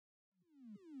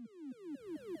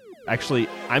Actually,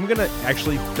 I'm gonna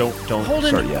don't Hold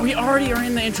start on. yet. We already are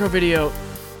in the intro video.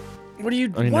 What are you?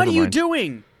 Okay, what never are you mind.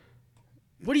 doing?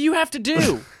 What do you have to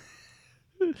do?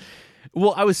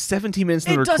 Well, I was 17 minutes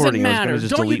in the It doesn't recording. I was matter. gonna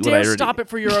just Don't you delete what I dare already. stop it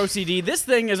for your OCD. This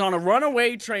thing is on a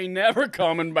runaway train, never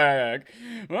coming back.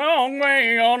 Long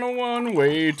way on a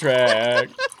one-way track.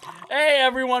 Hey,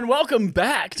 everyone. Welcome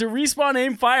back to Respawn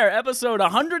Aim Fire, episode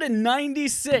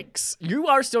 196. You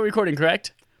are still recording,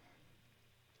 correct?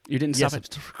 You didn't stop Yes, I'm it?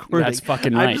 still recording. That's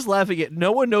fucking right. I'm just laughing at.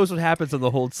 No one knows what happens on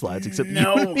the hold slides except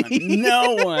No you. one.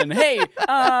 No one. Hey,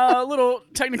 a little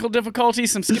technical difficulty,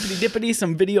 some skippity-dippity,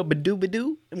 some video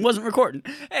badoo-badoo. It wasn't recording.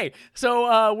 Hey,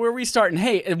 so we're restarting.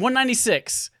 Hey, at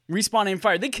 196, Respawn Aim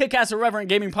Fire, the kick-ass irreverent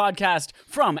gaming podcast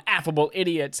from Affable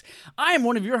Idiots. I am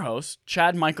one of your hosts,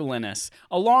 Chad Michael Innes.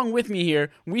 Along with me here,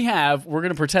 we're going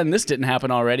to pretend this didn't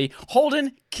happen already,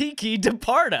 Holden Kiki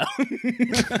DePardo.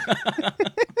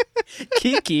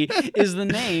 Kiki is the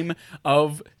name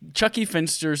of Chucky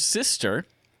Finster's sister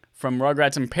from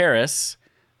Rugrats in Paris.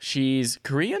 She's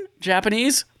Korean?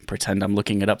 Japanese? Pretend I'm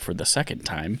looking it up for the second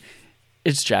time.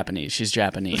 It's Japanese. She's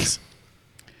Japanese.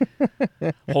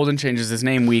 Holden changes his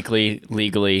name weekly,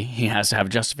 legally. He has to have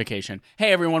justification.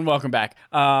 Hey, everyone, welcome back.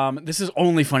 This is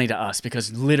only funny to us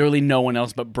because literally no one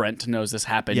else but Brent knows this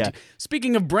happened. Yeah.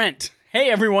 Speaking of Brent, hey,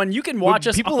 everyone, you can watch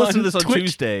us People on listen to this on Twitch.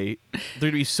 Tuesday.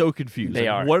 They're gonna be so confused. They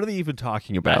are. What are they even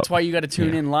talking about? That's why you got to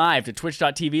tune in live to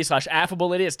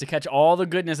twitch.tv/affableidiots to catch all the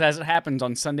goodness as it happens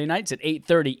on Sunday nights at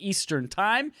 8:30 Eastern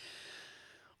Time.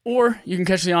 Or you can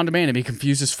catch the on-demand and be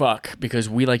confused as fuck because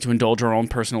we like to indulge our own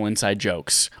personal inside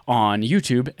jokes on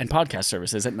YouTube and podcast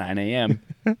services at 9 a.m.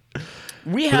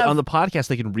 We But have... on the podcast,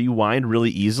 they can rewind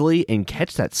really easily and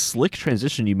catch that slick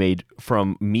transition you made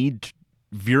from me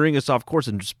veering us off course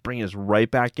and just bringing us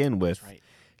right back in with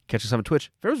catch us on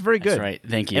Twitch. That was very good. That's right.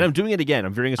 Thank you. And I'm doing it again.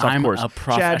 I'm veering us off I'm course. a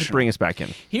professional. Chad, bring us back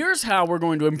in. Here's how we're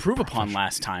going to improve upon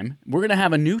last time. We're going to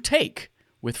have a new take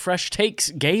with Fresh Takes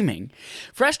Gaming.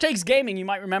 Fresh Takes Gaming, you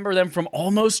might remember them from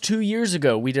almost 2 years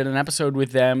ago. We did an episode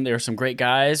with them. They were some great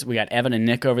guys. We got Evan and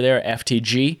Nick over there,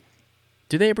 FTG.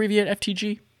 Do they abbreviate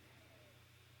FTG?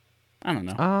 I don't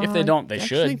know. If they don't, they I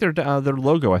should. think their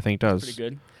logo, I think, does. Pretty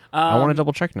good. I want to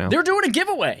double check now. They're doing a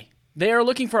giveaway. They are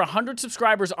looking for 100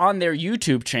 subscribers on their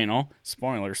YouTube channel.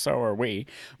 Spoiler, so are we.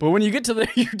 But when you get to their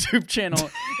YouTube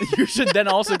channel, you should then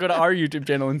also go to our YouTube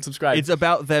channel and subscribe. It's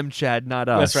about them, Chad, not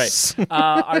us. That's right.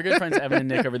 Our good friends Evan and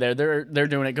Nick over there, they're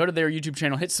doing it. Go to their YouTube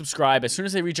channel, hit subscribe. As soon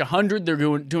as they reach 100, they're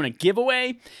doing a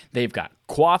giveaway. They've got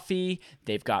coffee.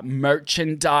 They've got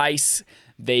merchandise.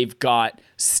 They've got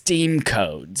Steam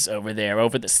codes over there,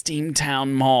 over the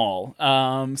Steamtown Mall.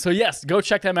 So yes, go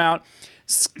check them out.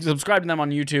 Subscribe to them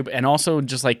on YouTube, and also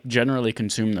just like generally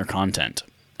consume their content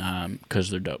because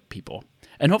they're dope people.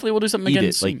 And hopefully we'll do something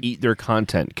again soon. Like eat their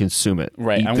content, consume it.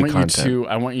 Right. Eat I the want content.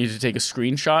 you to take a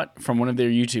screenshot from one of their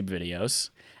YouTube videos,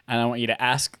 and I want you to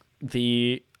ask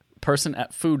the person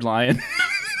at Food Lion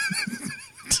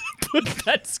to put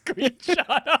that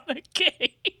screenshot on a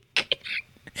cake.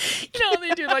 You know,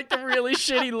 they do like the really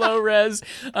shitty low res.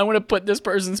 I want to put this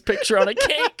person's picture on a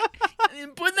cake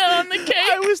and put that on the cake.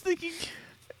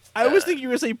 I was thinking you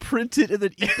were going to say print it and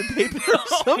then eat the paper or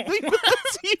something, but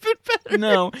that's even better.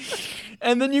 No.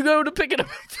 And then you go to pick it up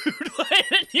at Food Lion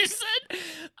and you said,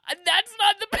 that's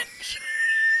not the picture.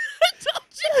 I told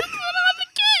you to put on the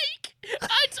cake.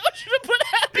 I told you to put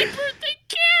Happy Birthday,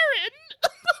 Karen.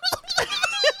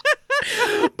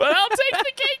 But I'll take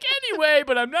the cake anyway,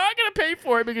 but I'm not going to pay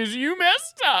for it because you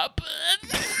messed up.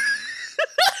 And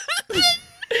then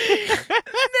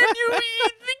you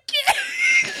eat the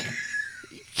cake.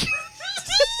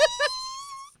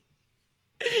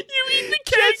 You eat the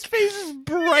cake. Chad's face is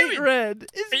bright red.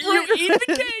 It's You bright eat red.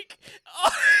 the cake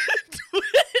on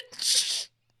Twitch,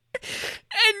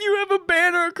 and you have a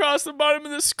banner across the bottom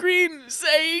of the screen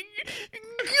saying,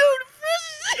 "Go to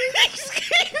Fresh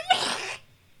Thanksgiving."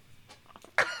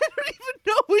 I don't even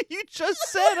know what you just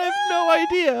said. I have no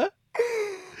idea.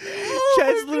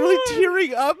 Chad's literally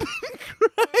tearing up and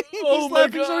crying. Oh he's my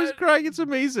laughing so he's God. crying. It's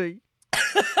amazing.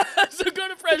 So go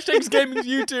to Fresh Takes Gaming's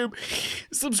YouTube,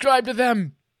 subscribe to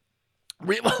them.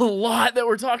 We have a lot that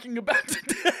we're talking about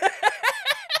today.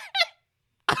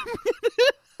 I'm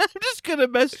just going to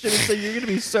message him and say you're going to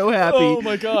be so happy. Oh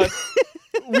my God.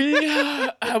 We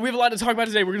have a lot to talk about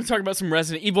today. We're going to talk about some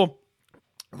Resident Evil.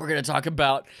 We're going to talk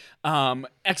about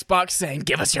Xbox saying,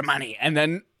 give us your money, and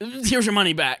then here's your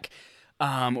money back.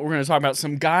 We're going to talk about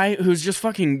some guy who's just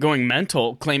fucking going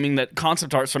mental, claiming that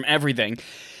concept art's from everything.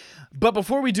 But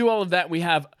before we do all of that, we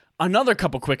have another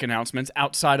couple quick announcements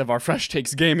outside of our Fresh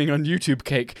Takes Gaming on YouTube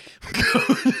cake.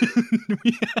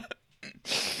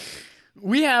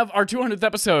 We have our 200th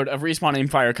episode of Respawn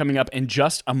Aimfire coming up in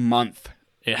just a month.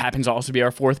 It happens to also be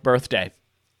our 4th birthday.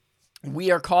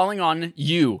 We are calling on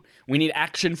you. We need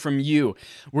action from you.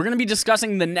 We're going to be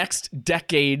discussing the next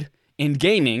decade in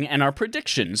gaming and our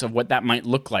predictions of what that might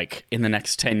look like in the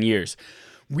next 10 years.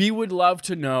 We would love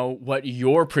to know what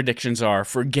your predictions are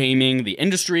for gaming, the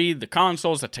industry, the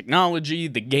consoles, the technology,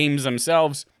 the games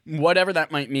themselves, whatever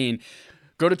that might mean.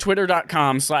 Go to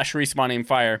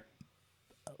twitter.com/RespawnAimFire.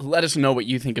 Let us know what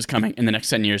you think is coming in the next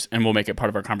 10 years, and we'll make it part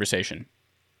of our conversation.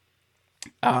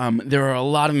 There are a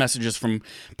lot of messages from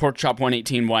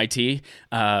Porkchop118YT,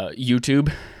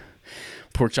 YouTube.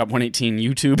 Porkchop118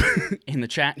 YouTube in the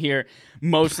chat here.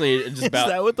 Mostly just about...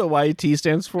 Is that what the YT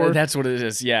stands for? That's what it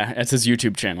is, yeah. It's his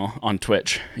YouTube channel on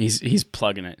Twitch. He's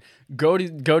plugging it. Go to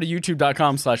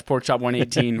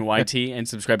youtube.com/Porkchop118YT and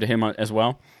subscribe to him as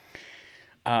well.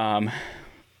 I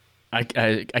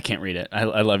can't read it.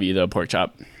 I love you, though,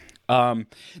 Porkchop.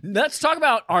 Let's talk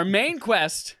about our main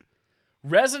quest,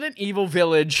 Resident Evil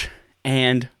Village,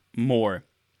 and more.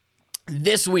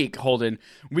 This week, Holden,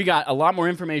 we got a lot more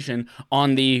information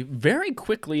on the very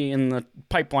quickly in the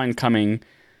pipeline coming...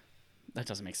 That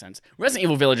doesn't make sense. Resident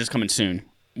Evil Village is coming soon,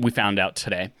 we found out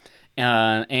today.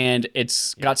 And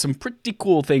it's got some pretty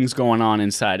cool things going on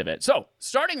inside of it. So,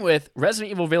 starting with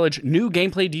Resident Evil Village, new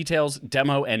gameplay details,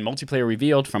 demo, and multiplayer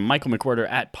revealed from Michael McWhorter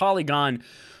at Polygon.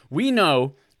 We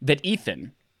know that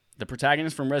Ethan, the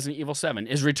protagonist from Resident Evil 7,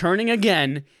 is returning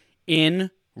again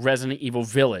in Resident Evil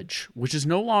Village, which is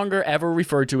no longer ever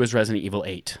referred to as Resident Evil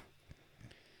 8.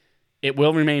 It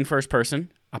will remain first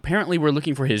person. Apparently, we're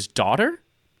looking for his daughter,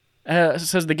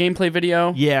 says the gameplay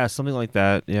video. Yeah, something like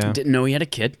that, yeah. Didn't know he had a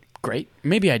kid. Great.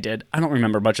 Maybe I did. I don't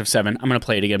remember much of 7. I'm going to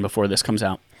play it again before this comes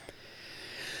out.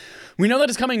 We know that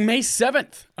it's coming May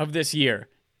 7th of this year.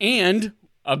 And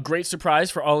a great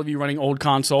surprise for all of you running old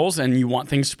consoles and you want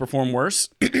things to perform worse,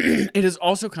 it is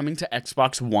also coming to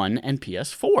Xbox One and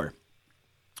PS4.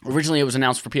 Originally, it was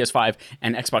announced for PS5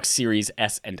 and Xbox Series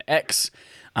S and X,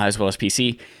 as well as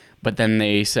PC. But then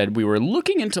they said we were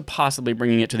looking into possibly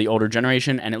bringing it to the older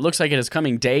generation, and it looks like it is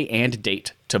coming day and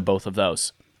date to both of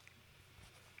those.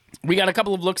 We got a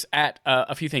couple of looks at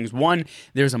a few things. One,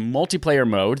 there's a multiplayer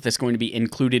mode that's going to be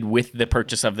included with the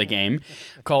purchase of the game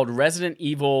called Resident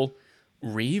Evil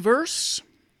Reverse.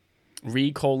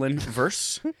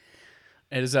 Verse.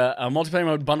 It is a multiplayer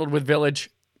mode bundled with Village.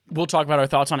 We'll talk about our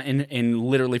thoughts on it in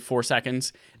literally 4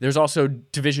 seconds. There's also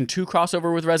Division 2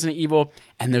 crossover with Resident Evil,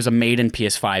 and there's a Made in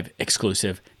PS5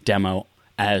 exclusive demo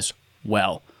as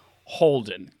well.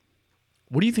 Holden,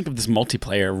 what do you think of this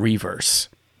multiplayer Reverse?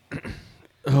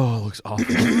 Oh, it looks awful.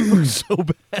 It looks so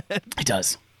bad. It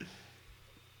does.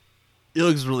 It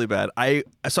looks really bad. I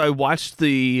watched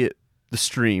the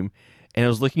stream, and I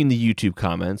was looking in the YouTube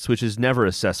comments, which is never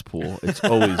a cesspool. It's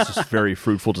always just very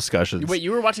fruitful discussions. Wait,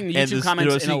 you were watching the YouTube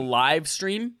comments in a live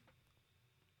stream?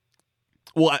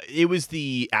 Well, it was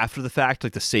the after the fact,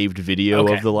 like the saved video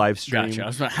of the live stream.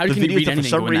 Gotcha. How can you read anything? For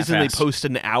some reason, they post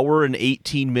an hour and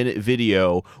 18-minute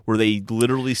video where they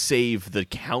literally save the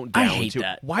countdown. I hate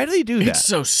that. Why do they do that? It's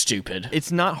so stupid.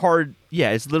 It's not hard. Yeah,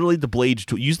 it's literally the Blades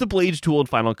tool. Use the Blades tool in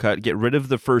Final Cut. Get rid of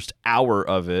the first hour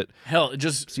of it. Hell, it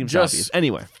just seems obvious.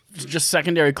 Anyway, just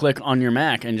secondary click on your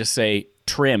Mac and just say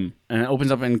trim, and it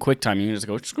opens up in QuickTime. You can just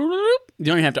go. You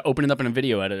don't even have to open it up in a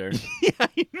video editor. Yeah,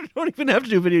 you don't even have to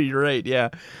do a video. You're right. Yeah.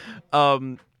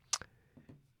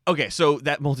 Okay, so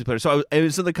that multiplayer. So I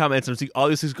was in the comments and I'm seeing all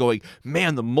these things going,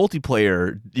 man, the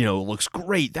multiplayer, looks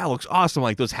great. That looks awesome.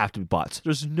 Like, those have to be bots.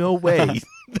 There's no way that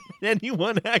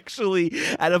anyone actually,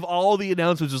 out of all the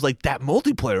announcements, was like, that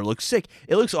multiplayer looks sick.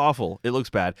 It looks awful. It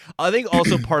looks bad. I think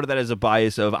also part of that is a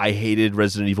bias of I hated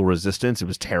Resident Evil Resistance. It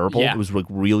was terrible. Yeah. It was like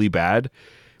really bad.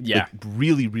 Yeah. Like,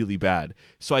 really, really bad.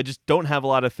 So I just don't have a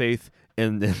lot of faith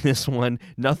in this one.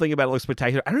 Nothing about it looks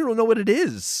spectacular. I don't even know what it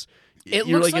is. You're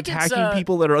looks like like attacking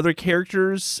people that are other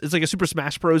characters. It's like a Super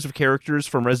Smash Bros. Of characters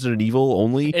from Resident Evil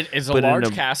only. It is a large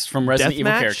cast from Resident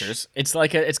Evil characters. It's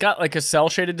like it's got like a cell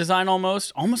shaded design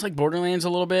almost like Borderlands a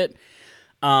little bit,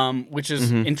 which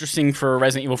is interesting for a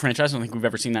Resident Evil franchise. I don't think we've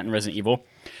ever seen that in Resident Evil,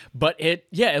 but it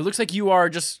looks like you are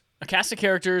just a cast of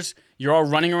characters. You're all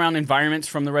running around environments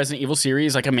from the Resident Evil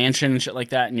series, like a mansion and shit like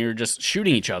that, and you're just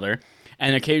shooting each other.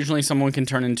 And occasionally someone can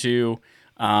turn into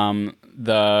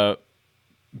the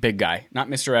big guy, not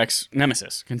Mr. X,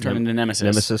 Nemesis, can turn into Nemesis.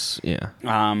 Nemesis, yeah.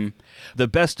 The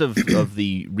best of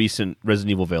the recent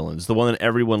Resident Evil villains, the one that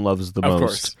everyone loves the most. Of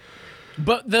course.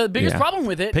 But the biggest problem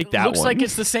with it looks like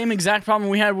it's the same exact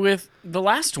problem we had with the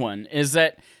last one, is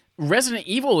that Resident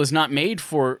Evil is not made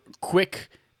for quick,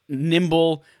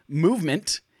 nimble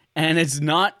movement, and it's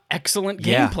not excellent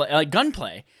gameplay, like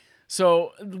gunplay.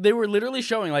 So they were literally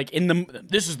showing like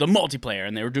this is the multiplayer,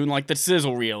 and they were doing like the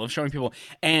sizzle reel of showing people,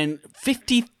 and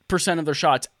 50% of their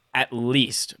shots, at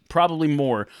least, probably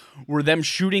more, were them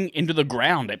shooting into the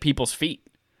ground at people's feet.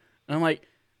 And I'm like,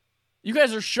 you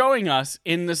guys are showing us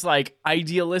in this like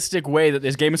idealistic way that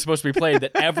this game is supposed to be played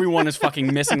that everyone is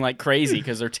fucking missing like crazy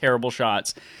because they're terrible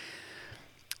shots.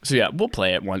 So yeah, we'll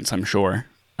play it once, I'm sure.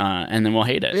 And then we'll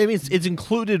hate it. I mean, it's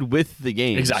included with the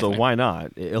game, Exactly. so why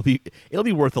not? It'll be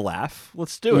worth a laugh.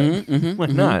 Let's do it. Why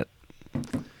not?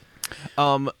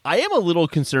 I am a little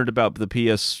concerned about the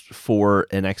PS4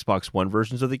 and Xbox One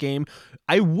versions of the game.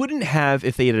 I wouldn't have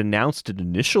if they had announced it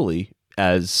initially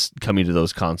as coming to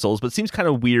those consoles, but it seems kind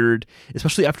of weird,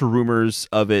 especially after rumors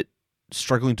of it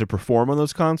struggling to perform on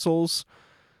those consoles,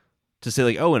 to say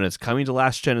like, oh, and it's coming to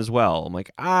last gen as well. I'm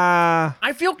like,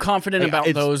 I feel confident about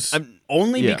those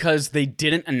only yeah. because they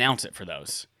didn't announce it for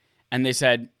those. And they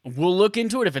said, we'll look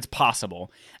into it if it's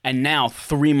possible. And now,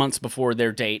 3 months before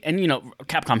their date, and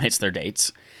Capcom hits their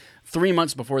dates. 3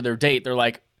 months before their date, they're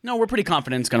like, no, we're pretty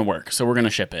confident it's going to work, so we're going to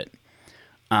ship it.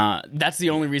 That's the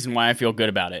only reason why I feel good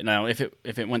about it. Now, if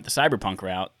it went the Cyberpunk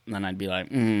route, then I'd be like,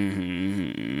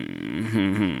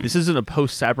 This isn't a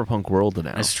post-Cyberpunk world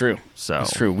now. That's true. So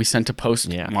That's true. We sent a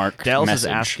postmark Dallas message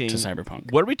is asking, to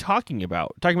Cyberpunk. what are we talking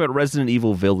about? We're talking about Resident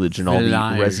Evil Village and all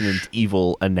the Resident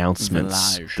Evil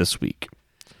announcements this week.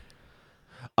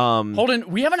 Holden,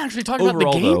 we haven't actually talked about the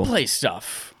gameplay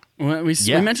stuff. We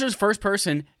mentioned as first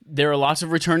person. There are lots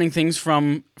of returning things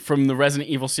from the Resident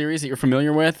Evil series that you're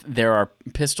familiar with. There are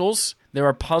pistols. There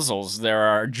are puzzles. There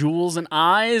are jewels and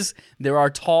eyes. There are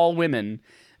tall women.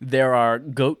 There are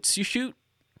goats you shoot.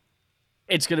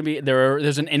 It's going to be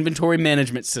there's an inventory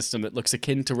management system that looks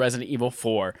akin to Resident Evil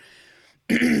 4.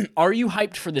 Are you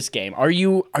hyped for this game? Are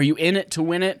you in it to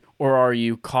win it, or are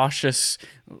you cautious,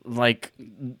 like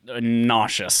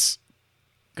nauseous?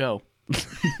 Go.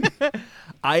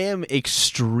 I am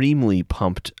extremely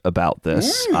pumped about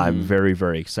this. I'm very,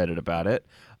 very excited about it.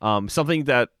 Something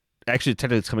that actually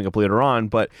technically it's coming up later on,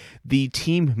 but the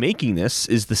team making this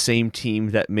is the same team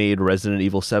that made Resident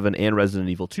Evil 7 and Resident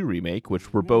Evil 2 Remake,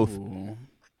 which were both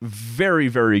very,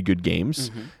 very good games.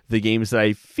 The games that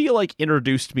I feel like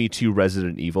introduced me to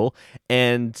Resident Evil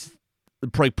and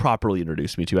properly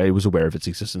introduced me to. I was aware of its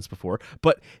existence before,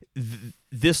 but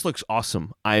this looks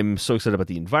awesome. I'm so excited about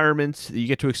the environment that you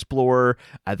get to explore.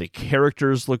 The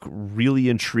characters look really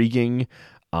intriguing.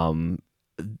 And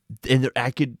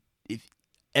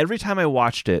every time I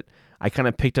watched it, I kind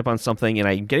of picked up on something, and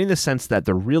I'm getting the sense that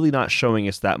they're really not showing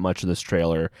us that much in this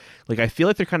trailer. Like, I feel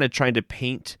like they're kind of trying to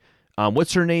paint.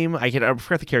 What's her name? I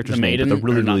forgot the character's name, but the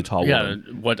really tall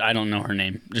woman. What? I don't know her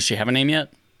name. Does she have a name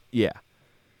yet? Yeah.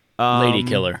 Lady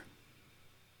Killer.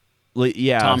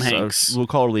 Tom Hanks. We'll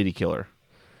call her Lady Killer.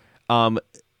 I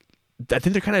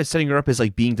think they're kind of setting her up as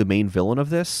like being the main villain of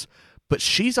this, but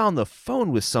she's on the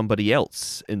phone with somebody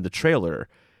else in the trailer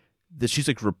that she's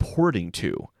like reporting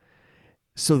to.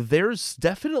 So there's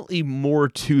definitely more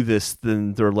to this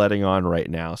than they're letting on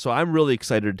right now. So I'm really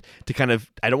excited to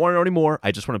I don't want to know anymore.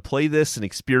 I just want to play this and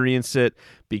experience it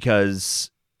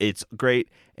because it's great.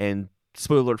 And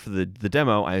spoiler alert for the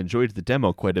demo, I enjoyed the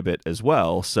demo quite a bit as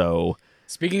well. So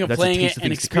speaking of playing it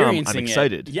and experiencing I'm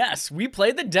excited. Yes, we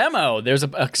played the demo. There's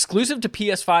an exclusive to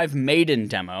PS5 maiden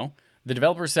demo. The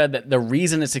developer said that the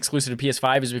reason it's exclusive to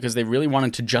PS5 is because they really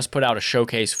wanted to just put out a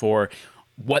showcase for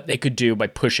what they could do by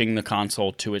pushing the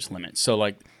console to its limits. So,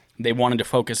 like, they wanted to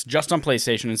focus just on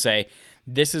PlayStation and say,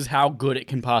 this is how good it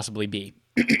can possibly be.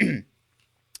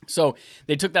 So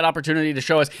they took that opportunity to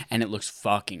show us, and it looks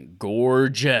fucking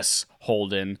gorgeous,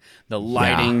 Holden. The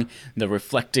lighting, the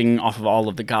reflecting off of all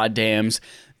of the goddams.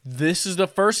 This is the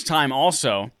first time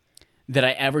also that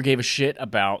I ever gave a shit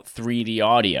about 3D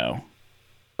audio.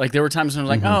 Like, there were times when I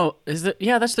was like, oh,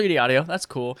 that's 3D audio. That's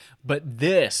cool. But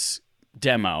this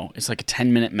demo, it's like a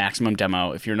 10-minute maximum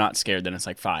demo. If you're not scared, then it's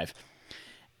like 5.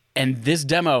 And this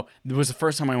demo was the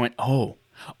first time I went, oh,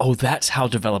 that's how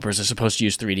developers are supposed to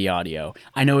use 3D audio.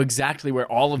 I know exactly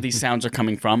where all of these sounds are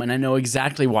coming from, and I know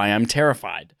exactly why I'm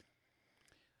terrified.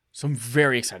 So I'm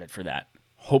very excited for that.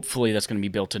 Hopefully that's going to be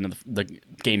built into the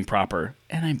game proper,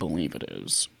 and I believe it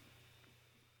is.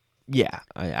 Yeah,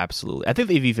 absolutely. I think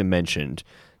they've even mentioned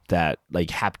that like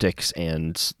haptics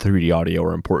and 3D audio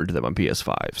are important to them on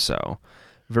PS5, so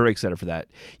very excited for that.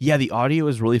 Yeah, the audio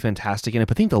is really fantastic in it,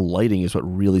 but I think the lighting is what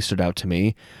really stood out to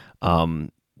me.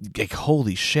 Like,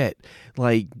 holy shit,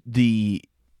 like the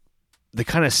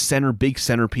kind of big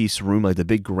centerpiece room, like the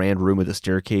big grand room with the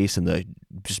staircase and the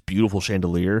just beautiful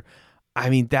chandelier. I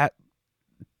mean, that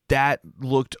that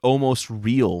looked almost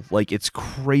real. Like, it's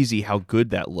crazy how good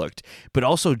that looked, but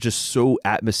also just so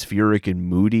atmospheric and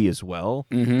moody as well.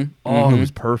 Mm-hmm. Oh, it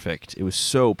was perfect. It was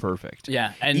so perfect.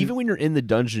 Yeah, and Even when you're in the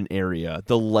dungeon area,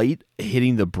 the light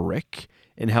hitting the brick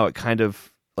and how it kind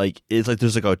of like it's like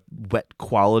there's like a wet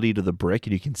quality to the brick,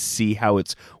 and you can see how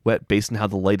it's wet based on how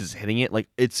the light is hitting it. Like,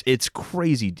 it's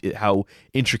crazy how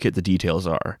intricate the details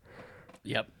are.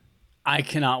 Yep. I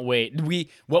cannot wait.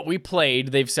 What we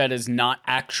played, they've said, is not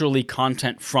actually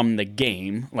content from the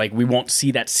game. Like, we won't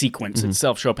see that sequence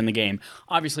itself show up in the game.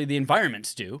 Obviously, the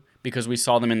environments do, because we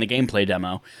saw them in the gameplay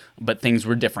demo, but things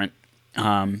were different.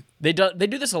 They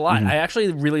do this a lot. I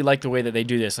actually really like the way that they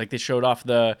do this. Like, they showed off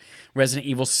the Resident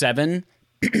Evil 7.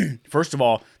 First of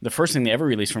all, the first thing they ever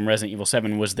released from Resident Evil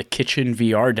 7 was the kitchen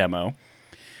VR demo,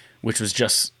 which was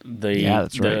just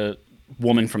the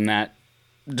woman from that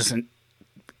just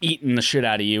eating the shit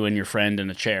out of you and your friend in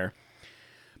a chair.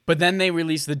 But then they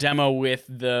released the demo with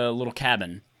the little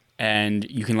cabin, and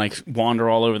you can like wander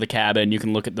all over the cabin. You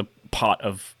can look at the pot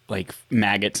of like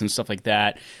maggots and stuff like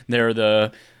that. There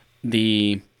are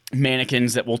the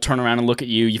mannequins that will turn around and look at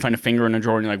you. You find a finger in a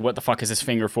drawer and you're like, what the fuck is this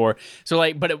finger for? So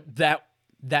like, but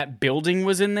that building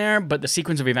was in there, but the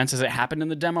sequence of events as it happened in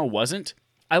the demo wasn't.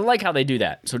 I like how they do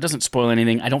that. So it doesn't spoil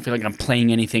anything. I don't feel like I'm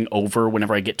playing anything over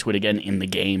whenever I get to it again in the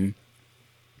game.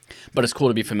 But it's cool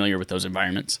to be familiar with those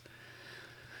environments.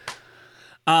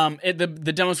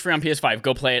 The demo's free on PS5.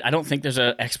 Go play it. I don't think there's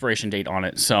an expiration date on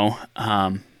it, so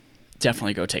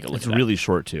definitely go take a look at it. It's really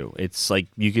short, too. It's like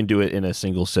you can do it in a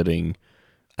single sitting.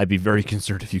 I'd be very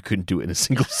concerned if you couldn't do it in a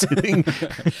single sitting.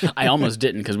 I almost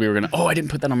didn't, because we were going to... Oh, I didn't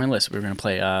put that on my list. We were going to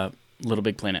play Little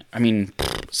Big Planet. I mean,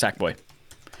 Sackboy.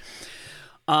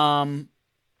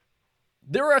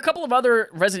 There were a couple of other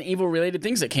Resident Evil related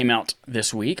things that came out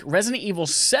this week. Resident Evil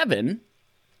 7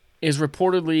 is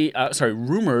reportedly,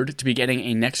 rumored to be getting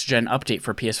a next-gen update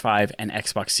for PS5 and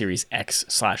Xbox Series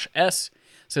X/S,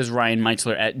 says Ryan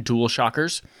Meitzler at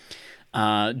DualShockers.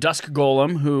 Dusk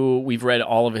Golem, who we've read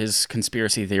all of his not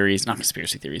conspiracy theories,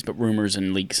 but rumors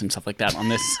and leaks and stuff like that on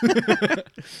this.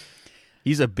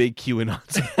 He's a big QAnon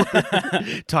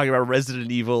supporter, talking about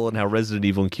Resident Evil and how Resident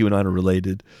Evil and QAnon are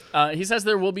related. He says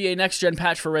there will be a next-gen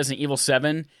patch for Resident Evil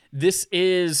 7. This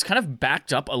is kind of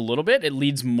backed up a little bit. It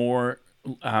lends more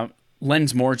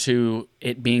to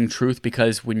it being truth,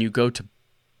 because when you go to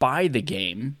buy the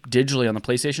game digitally on the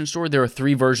PlayStation Store, there are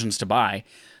 3 versions to buy.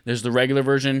 There's the regular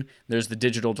version, there's the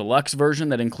digital deluxe version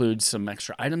that includes some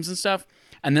extra items and stuff,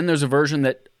 and then there's a version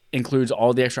that includes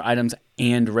all the extra items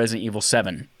and Resident Evil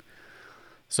 7.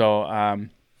 So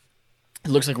it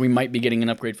looks like we might be getting an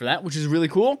upgrade for that, which is really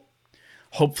cool.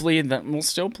 Hopefully that we'll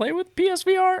still play with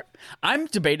PSVR. I'm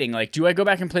debating, like, do I go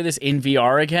back and play this in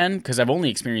VR again? Because I've only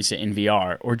experienced it in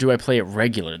VR. Or do I play it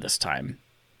regular this time?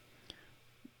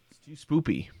 It's too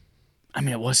spoopy. I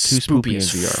mean, it was too spoopy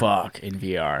as fuck in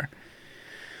VR.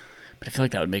 But I feel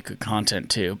like that would make good content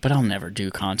too. But I'll never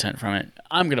do content from it.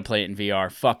 I'm going to play it in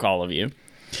VR. Fuck all of you.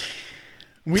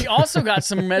 We also got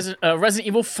some Resident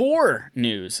Evil 4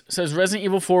 news. It says Resident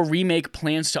Evil 4 Remake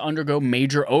plans to undergo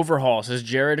major overhaul, says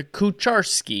Jared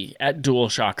Kucharski at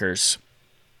DualShockers.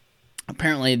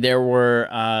 Apparently there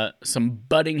were some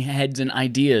butting heads and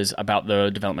ideas about the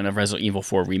development of Resident Evil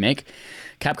 4 Remake.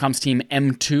 Capcom's team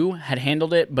M2 had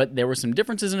handled it, but there were some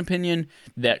differences in opinion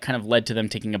that kind of led to them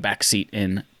taking a backseat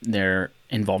in their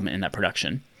involvement in that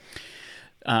production.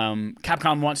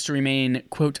 Capcom wants to remain,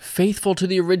 quote, faithful to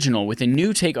the original with a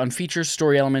new take on features,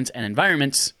 story elements, and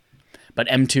environments, but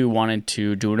M2 wanted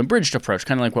to do an abridged approach,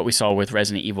 kind of like what we saw with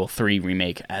Resident Evil 3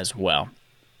 Remake as well.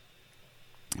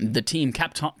 The team,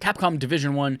 Capcom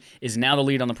Division 1, is now the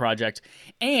lead on the project,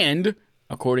 and,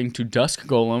 according to Dusk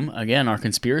Golem, again, our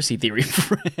conspiracy theory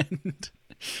friend,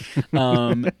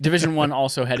 Division 1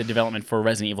 also headed development for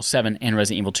Resident Evil 7 and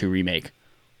Resident Evil 2 Remake,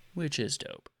 which is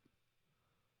dope.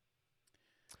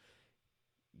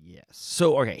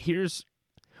 So, okay, here's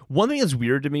one thing that's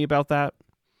weird to me about that,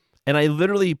 and I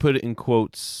literally put it in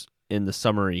quotes in the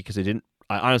summary because I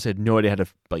honestly had no idea how to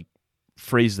like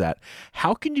phrase that.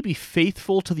 How can you be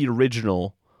faithful to the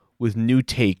original with new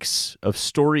takes of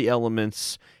story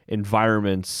elements,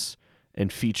 environments,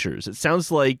 and features? It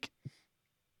sounds like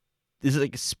is it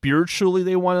like spiritually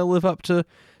they want to live up to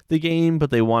the game, but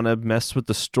they want to mess with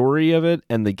the story of it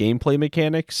and the gameplay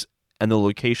mechanics and the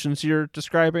locations you're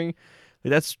describing.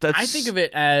 That's. I think of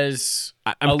it as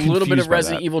a little bit of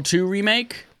Resident Evil 2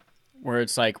 Remake, where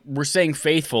it's like we're staying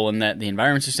faithful in that the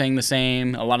environments are staying the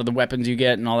same, a lot of the weapons you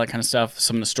get and all that kind of stuff,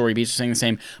 some of the story beats are staying the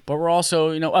same, but we're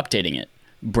also, updating it.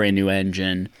 Brand new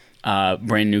engine,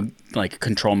 brand new like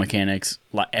control mechanics,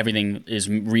 everything is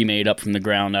remade up from the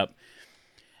ground up.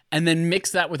 And then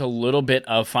mix that with a little bit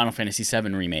of Final Fantasy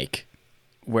VII Remake,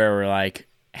 where we're like,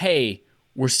 hey,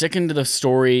 we're sticking to the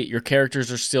story. Your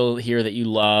characters are still here that you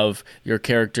love. Your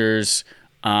characters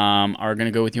are going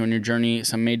to go with you on your journey.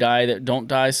 Some may die that don't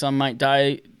die. Some might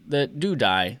die that do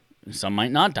die. Some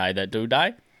might not die that do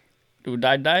die. Do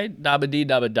die, die, dabba dee,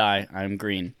 dabba die. I'm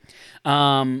green.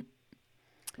 So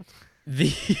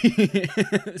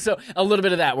a little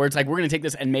bit of that, where it's like we're going to take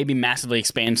this and maybe massively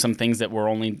expand some things that were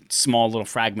only small little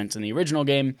fragments in the original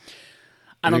game.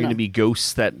 I don't know. Going to be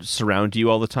ghosts that surround you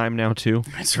all the time now too.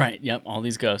 That's right. Yep, all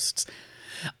these ghosts.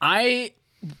 I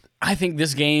think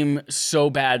this game so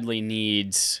badly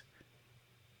needs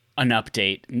an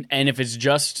update, and if it's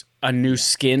just a new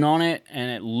skin on it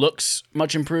and it looks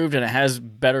much improved and it has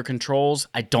better controls,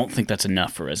 I don't think that's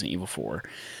enough for Resident Evil 4.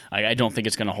 I don't think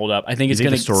it's going to hold up. I think it's going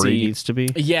to the story needs to be.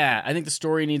 Yeah, I think the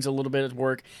story needs a little bit of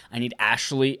work. I need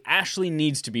Ashley. Ashley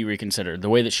needs to be reconsidered. The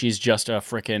way that she's just a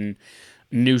freaking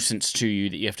nuisance to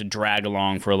you that you have to drag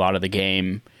along for a lot of the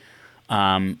game.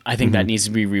 I think that needs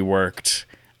to be reworked.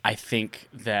 I think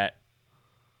that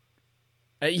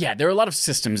there are a lot of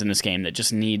systems in this game that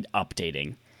just need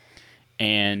updating.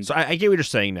 And so I get what you're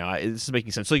saying now. This is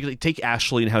making sense. So like, take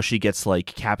Ashley and how she gets like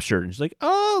captured, and she's like,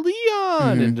 "Oh,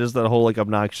 Leon," and does that whole like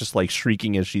obnoxious like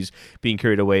shrieking as she's being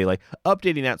carried away. Like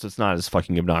updating that so it's not as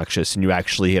fucking obnoxious, and you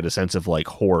actually get a sense of like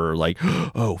horror, like,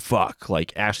 "Oh fuck!"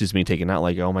 Like Ashley's being taken out.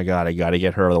 Like, "Oh my god, I gotta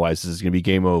get her, otherwise this is gonna be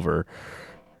game over."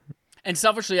 And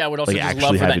selfishly, I would also like just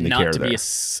love for that not to there. be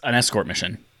an escort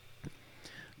mission.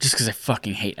 Just because I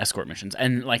fucking hate escort missions,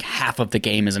 and like half of the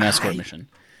game is an escort mission.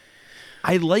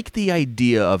 I like the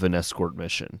idea of an escort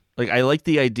mission. Like I like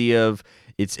the idea of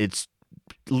it's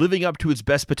living up to its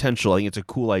best potential. I think it's a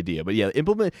cool idea. But yeah,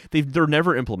 they're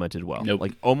never implemented well. Nope.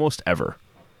 Like almost ever.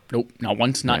 Nope. Not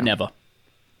once, not never.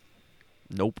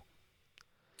 Nope.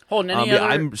 Holden, any other...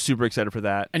 I'm super excited for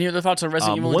that. Any other thoughts on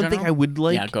Resident Evil in one general? thing I would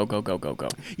like... Yeah, go.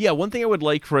 Yeah, one thing I would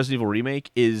like for Resident Evil Remake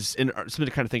is, and something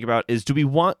to kind of think about, is do we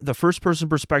want the first-person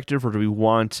perspective or do we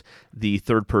want the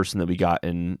third-person that we got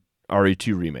in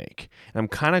RE2 Remake? And I'm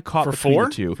kind of caught between the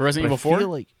two. For Resident Evil 4? I feel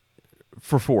like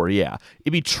for 4, yeah.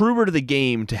 It'd be truer to the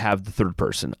game to have the third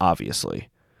person, obviously.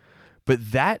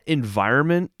 But that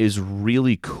environment is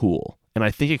really cool. And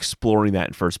I think exploring that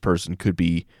in first person could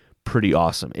be pretty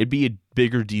awesome. It'd be a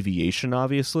bigger deviation,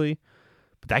 obviously.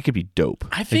 But that could be dope.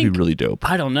 I think it'd be really dope.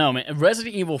 I don't know, man.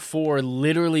 Resident Evil 4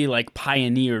 literally like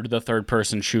pioneered the third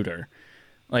person shooter.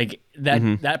 Like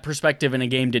that perspective in a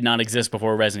game did not exist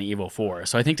before Resident Evil 4.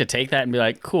 So I think to take that and be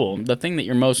like, cool, the thing that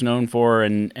you're most known for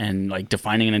and like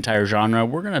defining an entire genre,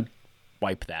 we're gonna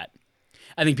wipe that.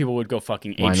 I think people would go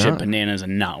fucking apeshit bananas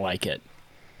and not like it.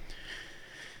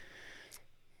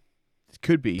 It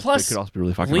could be. Plus, it could also be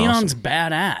really fucking Leon's awesome.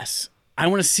 badass. I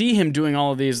want to see him doing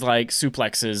all of these like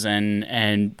suplexes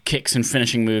and kicks and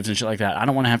finishing moves and shit like that. I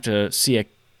don't want to have to see a.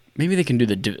 Maybe they can do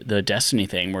the Destiny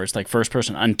thing where it's like first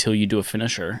person until you do a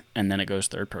finisher and then it goes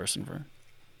third person for.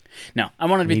 No, I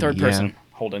want it to be third person.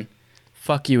 Holden,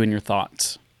 fuck you and your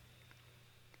thoughts.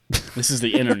 This is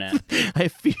the internet. I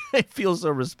feel so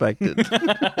respected.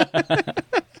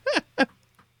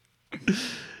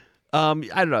 I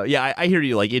don't know. Yeah, I hear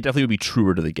you. Like it definitely would be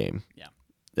truer to the game. Yeah,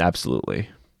 absolutely.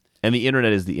 And the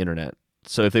internet is the internet.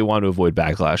 So if they want to avoid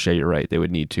backlash, yeah, you're right. They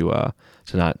would need to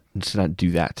not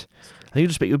do that. I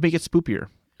think it would make it spoopier.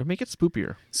 It would make it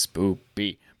spoopier.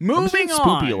 Spoopy. Moving spoopy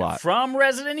on a lot. From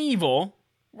Resident Evil,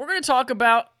 we're going to talk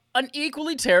about an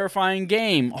equally terrifying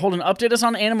game. Hold on, update us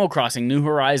on Animal Crossing New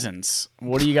Horizons.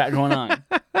 What do you got going on?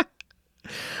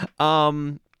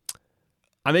 I'm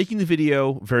making the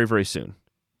video very, very soon.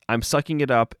 I'm sucking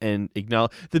it up and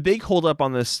acknowledge. The big holdup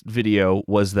on this video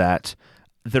was that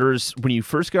when you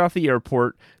first get off the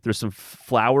airport, there's some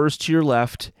flowers to your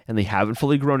left and they haven't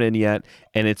fully grown in yet.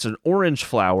 And it's an orange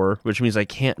flower, which means I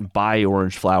can't buy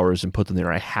orange flowers and put them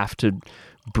there. I have to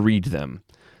breed them.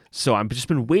 So I've just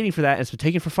been waiting for that. And it's been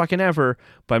taking for fucking ever,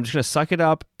 but I'm just going to suck it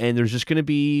up. And there's just going to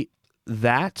be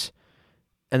that.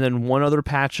 And then one other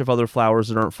patch of other flowers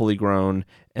that aren't fully grown.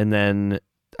 And then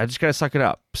I just got to suck it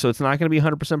up. So it's not going to be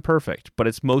 100% perfect, but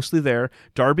it's mostly there.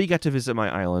 Darby got to visit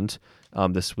my island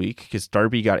this week because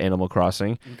Darby got Animal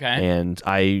Crossing. Okay. And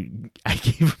I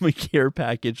gave him a care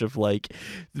package of like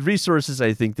resources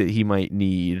I think that he might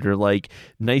need, or like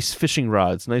nice fishing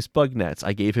rods, nice bug nets.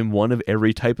 I gave him one of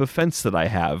every type of fence that I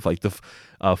have, like the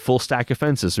full stack of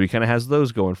fences. So he kind of has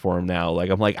those going for him now. Like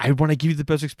I'm like, I want to give you the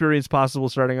best experience possible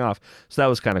starting off. So that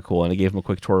was kind of cool. And I gave him a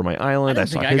quick tour of my island. I don't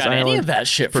think I got any of that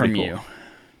shit from you.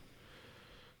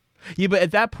 Yeah, but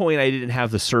at that point, I didn't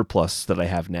have the surplus that I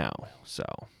have now. So,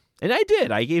 And I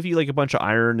did. I gave you like a bunch of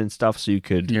iron and stuff so you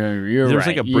could. You're there was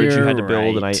right. like a bridge you had to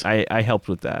build, right. and I helped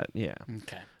with that. Yeah.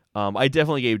 Okay. I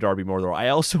definitely gave Darby more though. I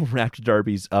also wrapped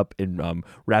Darby's up in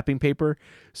wrapping paper,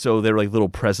 so they were like little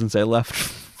presents I left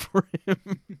for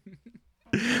him.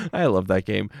 I love that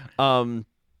game. So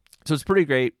it's pretty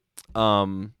great.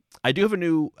 I have a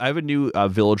new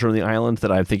villager on the island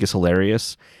that I think is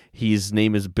hilarious. His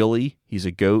name is Billy. He's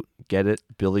a goat. Get it?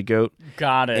 Billy Goat.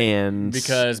 Got it. And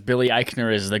because Billy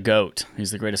Eichner is the GOAT.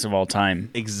 He's the greatest of all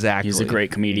time. Exactly. He's a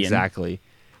great comedian. Exactly.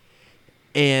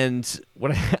 And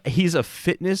he's a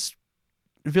fitness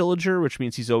villager, which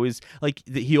means he's always like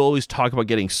he always talk about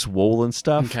getting swole and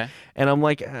stuff. Okay. And I'm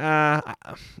like, that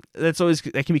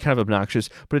can be kind of obnoxious.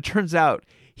 But it turns out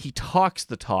he talks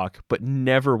the talk, but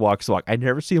never walks the walk. I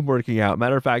never see him working out.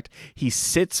 Matter of fact, he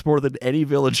sits more than any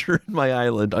villager in my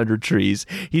island under trees.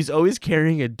 He's always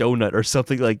carrying a donut or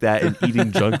something like that and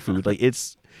eating junk food. Like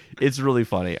it's really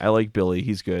funny. I like Billy.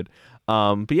 He's good.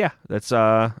 But yeah, that's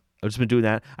I've just been doing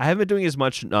that. I haven't been doing as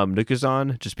much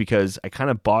Nookazon just because I kind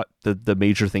of bought the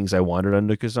major things I wanted on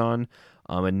Nookazon.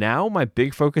 And now my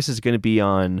big focus is going to be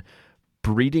on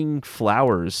breeding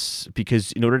flowers,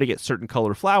 because in order to get certain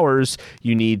color flowers,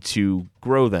 you need to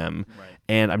grow them. Right.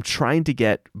 And I'm trying to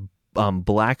get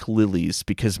black lilies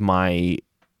because my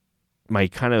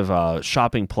kind of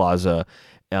shopping plaza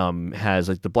has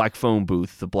like the black phone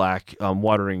booth, the black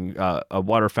watering a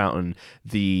water fountain,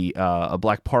 a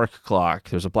black park clock.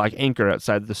 There's a black anchor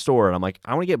outside the store, and I'm like,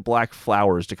 I want to get black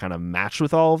flowers to kind of match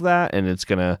with all of that, and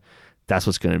that's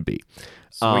what's gonna be.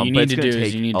 So what you need to do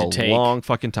is you need to take a long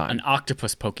fucking time. An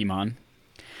octopus Pokemon,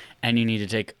 and you need to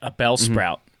take a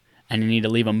Bellsprout, and you need to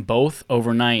leave them both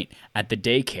overnight at the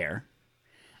daycare.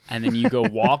 And then you go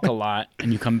walk a lot,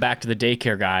 and you come back to the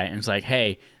daycare guy, and it's like,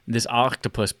 hey, this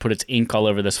octopus put its ink all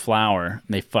over this flower.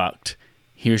 They fucked.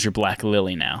 Here's your black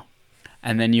lily now.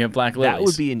 And then you have black lilies. That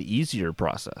would be an easier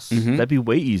process. That'd be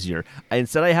way easier.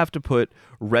 Instead, I have to put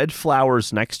red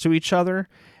flowers next to each other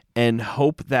and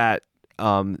hope that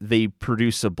they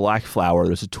produce a black flower.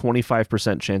 There's a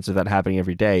 25% chance of that happening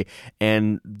every day.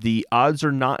 And the odds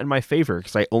are not in my favor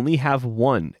because I only have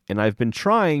one. And I've been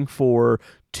trying for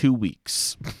 2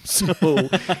 weeks. So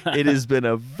it has been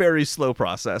a very slow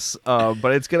process.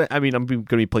 But it's going to, I'm going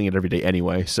to be playing it every day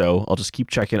anyway. So I'll just keep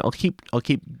checking. I'll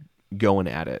keep going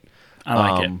at it. I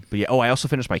like it. But yeah, I also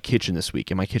finished my kitchen this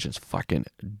week, and my kitchen's fucking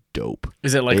dope.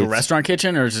 Is it like a restaurant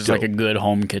kitchen, or is it like a dope. good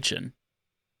home kitchen?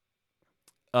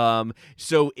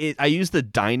 So I used the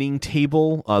dining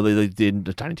table,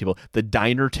 the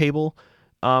diner table,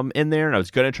 in there, and I was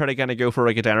gonna try to kind of go for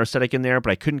like a diner aesthetic in there, but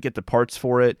I couldn't get the parts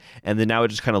for it, and then now it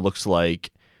just kind of looks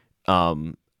like, a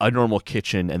normal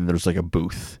kitchen, and there's like a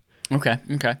booth. Okay.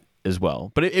 As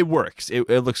well, but it works. It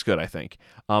looks good, I think.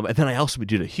 And then I also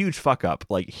did a huge fuck up,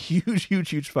 like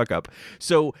huge fuck up.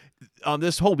 So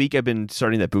this whole week I've been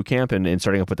starting that boot camp and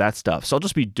starting up with that stuff. So I'll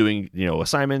just be doing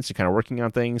assignments and kind of working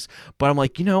on things. But I'm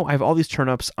like, I have all these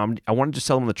turnips. I wanted to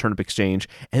sell them on the turnip exchange,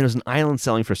 and there's an island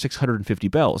selling for 650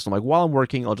 bells. So I'm like, while I'm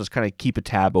working, I'll just kind of keep a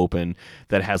tab open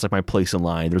that has like my place in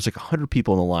line. There's like 100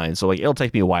 people in the line, so like it'll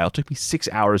take me a while. It took me 6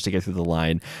 hours to get through the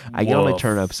line. I get all my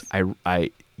turnips.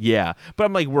 Yeah, but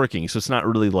I'm like working, so it's not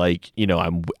really like,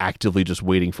 I'm actively just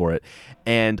waiting for it.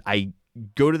 And I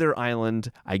go to their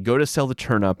island, I go to sell the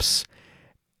turnips,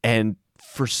 and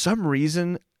for some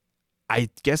reason, I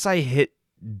guess I hit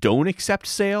don't accept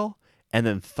sale and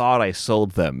then thought I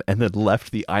sold them and then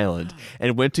left the island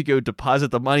and went to go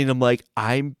deposit the money. And I'm like,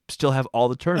 I still have all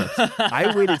the turnips.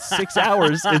 I waited 6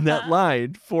 hours in that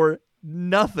line for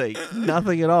nothing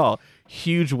at all.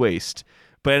 Huge waste.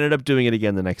 But I ended up doing it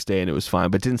again the next day, and it was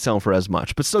fine. But didn't sell for as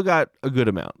much, but still got a good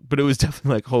amount. But it was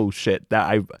definitely like, oh shit,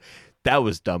 that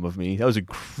was dumb of me. That was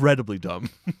incredibly dumb.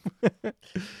 But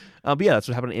yeah, that's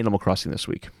what happened in Animal Crossing this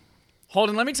week.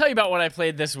 Holden, let me tell you about what I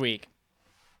played this week.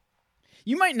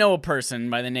 You might know a person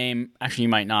by the name. Actually, you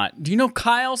might not. Do you know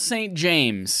Kyle St.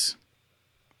 James?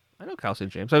 I know Kyle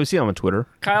St. James. I see him on Twitter.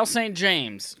 Kyle St.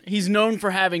 James. He's known for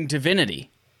having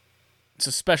Divinity. It's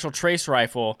a special trace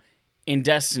rifle in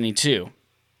Destiny 2.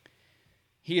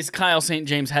 He is Kyle St.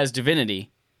 James has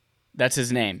Divinity. That's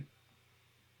his name.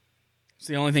 It's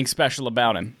the only thing special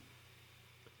about him.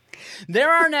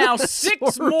 There are now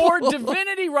 6 more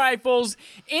Divinity rifles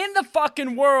in the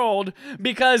fucking world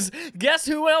because guess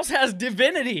who else has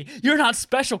Divinity? You're not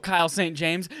special, Kyle St.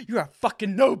 James. You're a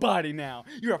fucking nobody now.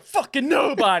 You're a fucking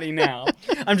nobody now.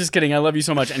 I'm just kidding. I love you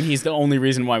so much, and he's the only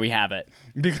reason why we have it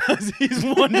because he's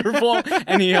wonderful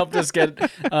and he helped us get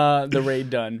the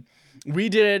raid done. We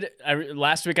did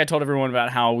last week. I told everyone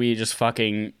about how we just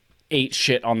fucking ate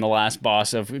shit on the last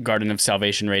boss of Garden of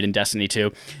Salvation raid in Destiny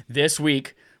 2. This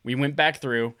week We went back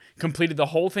through, completed the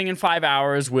whole thing in 5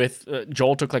 hours with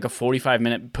Joel took like a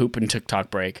 45-minute poop and TikTok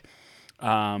break.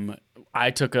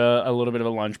 I took a little bit of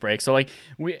a lunch break. So like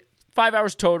 5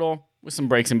 hours total with some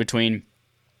breaks in between.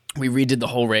 We redid the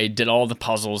whole raid, did all the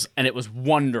puzzles, and it was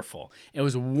wonderful. It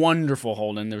was wonderful,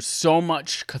 Holden. There's so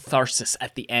much catharsis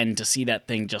at the end to see that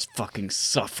thing just fucking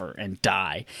suffer and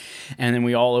die. And then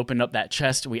we all opened up that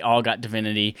chest. We all got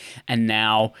divinity. And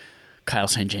now Kyle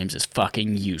St. James is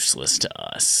fucking useless to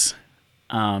us.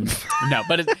 No,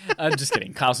 but I'm just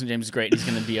kidding. Kyle St. James is great. He's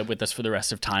going to be up with us for the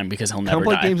rest of time because he'll never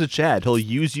Come die. play games with Chad. He'll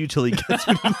use you till he gets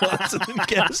what he wants and then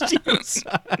cast you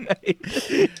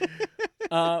aside.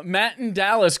 Matt and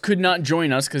Dallas could not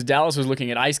join us because Dallas was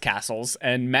looking at ice castles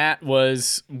and Matt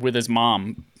was with his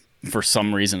mom for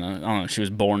some reason. I don't know, she was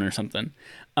born or something.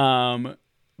 But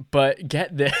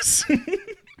get this.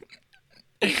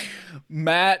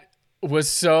 Matt was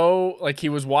so, like,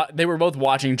 they were both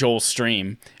watching Joel's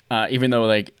stream, even though,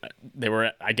 like, they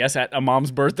were, I guess, at a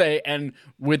mom's birthday and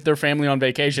with their family on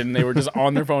vacation. They were just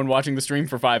on their phone watching the stream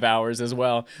for 5 hours as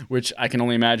well, which I can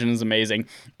only imagine is amazing.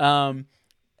 And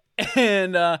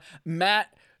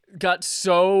Matt got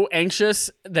so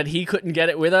anxious that he couldn't get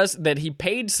it with us that he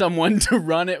paid someone to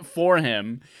run it for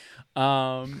him.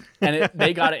 And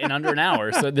they got it in under an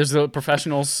hour. So there's a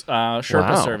professional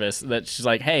Sherpa service that she's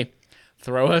like, hey,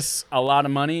 throw us a lot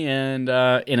of money and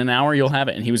in an hour you'll have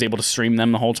it. And he was able to stream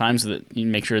them the whole time so that you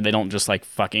make sure they don't just like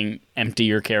fucking empty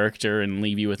your character and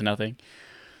leave you with nothing.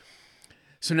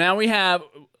 So now we have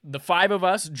the 5 of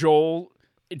us, Joel,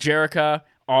 Jerica,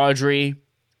 Audrey,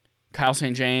 Kyle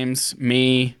St. James,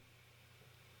 me.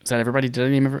 Is that everybody? Did I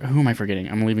name who am I forgetting?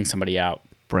 I'm leaving somebody out.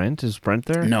 Brent? Is Brent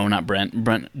there? No, not Brent.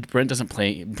 Brent doesn't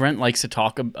play. Brent likes to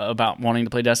talk about wanting to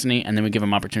play Destiny, and then we give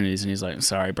him opportunities, and he's like,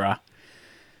 sorry, brah.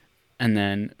 And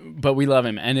then, but we love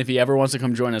him, and if he ever wants to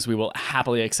come join us, we will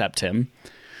happily accept him.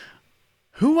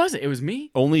 Who was it? It was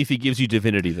me? Only if he gives you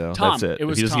divinity, though. Tom. That's it. It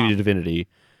was if he doesn't Tom. give you divinity,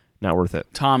 not worth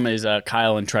it. Tom is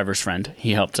Kyle and Trevor's friend.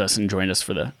 He helped us and joined us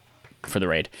for the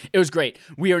raid. It was great.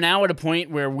 We are now at a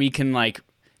point where we can, like,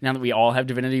 now that we all have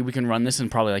divinity, we can run this in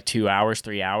probably like 2 hours,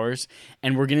 3 hours.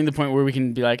 And we're getting to the point where we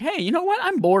can be like, hey, you know what?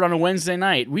 I'm bored on a Wednesday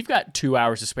night. We've got 2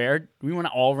 hours to spare. We want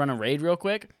to all run a raid real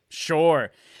quick?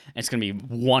 Sure. And it's going to be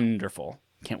wonderful.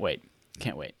 Can't wait.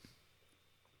 Can't wait.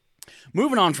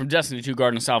 Moving on from Destiny 2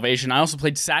 Garden of Salvation, I also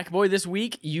played Sackboy this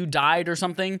week. You died or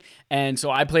something. And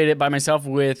so I played it by myself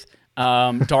with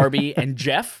Darby and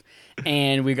Jeff.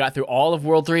 And we got through all of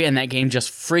World 3, and that game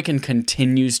just freaking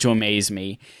continues to amaze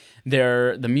me.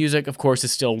 The music, of course,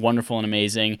 is still wonderful and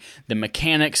amazing. The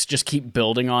mechanics just keep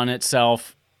building on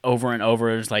itself over and over.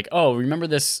 It's like, oh, remember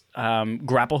this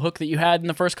grapple hook that you had in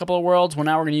the first couple of worlds? Well,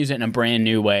 now we're going to use it in a brand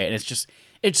new way. And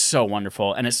it's so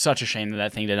wonderful. And it's such a shame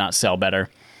that thing did not sell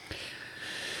better.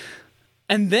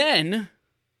 And then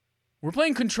we're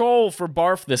playing Control for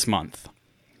Barf this month.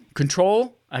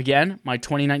 Control, again, my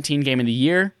 2019 game of the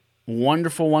year.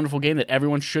 Wonderful, wonderful game that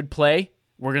everyone should play.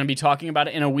 We're going to be talking about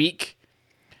it in a week.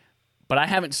 But I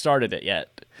haven't started it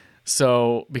yet.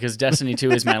 So, because Destiny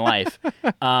 2 is my life.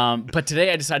 But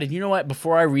today I decided, you know what?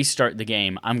 Before I restart the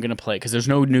game, I'm going to play, because there's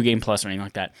no New Game Plus or anything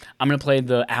like that. I'm going to play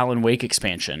the Alan Wake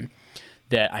expansion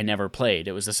that I never played.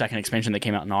 It was the second expansion that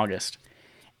came out in August.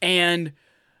 And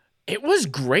it was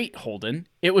great, Holden.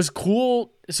 It was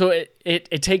cool. So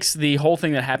it takes the whole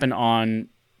thing that happened on,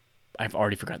 I've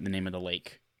already forgotten the name of the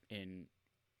lake in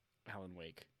Alan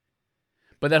Wake.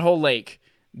 But that whole lake,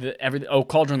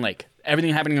 Cauldron Lake.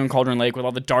 Everything happening on Cauldron Lake with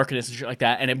all the darkness and shit like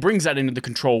that, and it brings that into the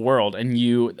Control world, and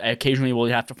you occasionally will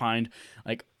have to find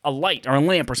like a light or a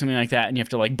lamp or something like that, and you have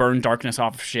to like burn darkness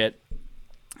off of shit.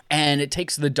 And it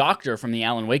takes the Doctor from the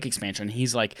Alan Wake expansion.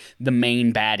 He's like the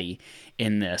main baddie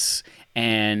in this,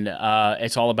 and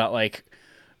it's all about like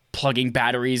plugging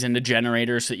batteries into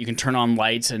generators so that you can turn on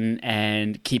lights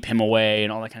and keep him away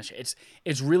and all that kind of shit.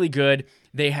 It's really good.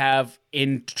 They have,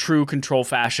 in true Control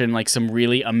fashion, like some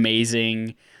really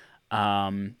amazing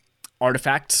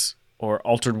artifacts or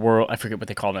altered world. I forget what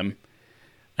they call them.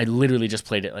 I literally just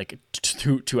played it like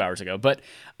 2 hours ago. But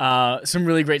some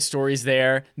really great stories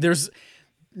there.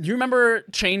 You remember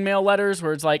chainmail letters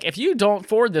where it's like, if you don't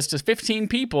forward this to 15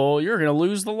 people, you're going to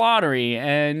lose the lottery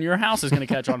and your house is going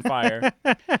to catch on fire.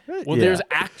 Well, Yeah. There's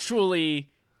actually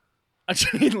a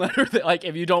chain letter that, like,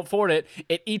 if you don't forward it,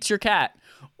 it eats your cat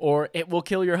or it will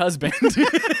kill your husband.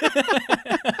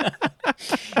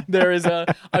 There is a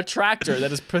tractor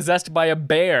that is possessed by a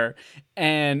bear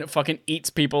and fucking eats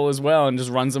people as well and just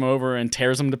runs them over and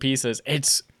tears them to pieces.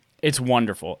 It's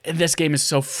wonderful. This game is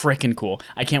so freaking cool.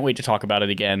 I can't wait to talk about it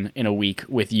again in a week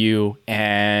with you.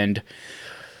 And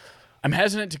I'm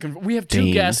hesitant to. We have two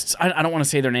Dane. guests. I don't want to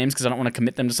say their names because I don't want to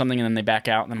commit them to something and then they back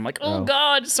out and then I'm like, oh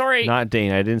God, sorry. Not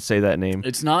Dane. I didn't say that name.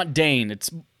 It's not Dane.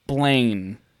 It's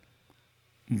Blaine.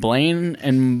 Blaine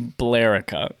and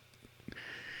Blairica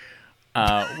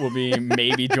will be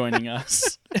maybe joining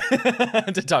us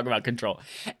to talk about Control.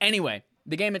 Anyway,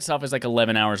 the game itself is like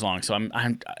 11 hours long, so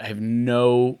I have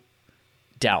no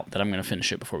doubt that I'm going to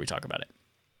finish it before we talk about it.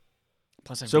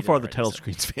 Plus, So far, the title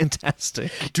screen's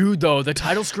fantastic. Dude, though, the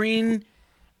title screen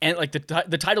and like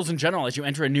the titles in general, as you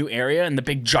enter a new area, and the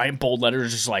big giant bold letters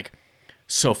is just like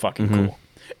so fucking cool.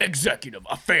 Executive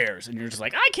Affairs, and you're just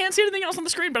like, I can't see anything else on the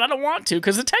screen, but I don't want to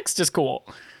because the text is cool.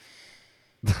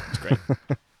 It's great.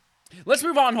 Let's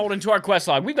move on, Holden, to our quest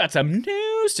log. We've got some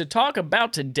news to talk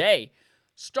about today,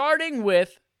 starting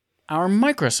with our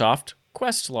Microsoft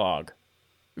quest log.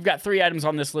 We've got 3 items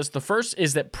on this list. The first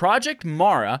is that Project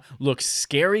Mara looks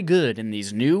scary good in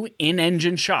these new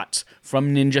in-engine shots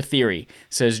from Ninja Theory,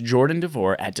 says Jordan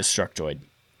DeVore at Destructoid.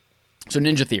 So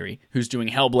Ninja Theory, who's doing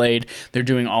Hellblade, they're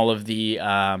doing all of the,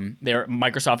 they're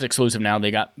Microsoft exclusive now.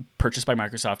 They got purchased by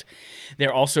Microsoft.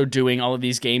 They're also doing all of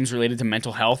these games related to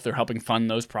mental health. They're helping fund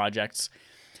those projects.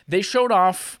 They showed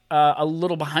off a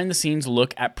little behind-the-scenes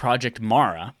look at Project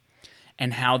Mara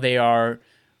and how they are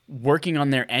working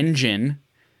on their engine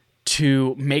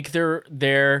to make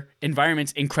their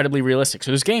environments incredibly realistic.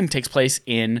 So this game takes place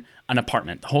in an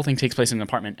apartment. The whole thing takes place in an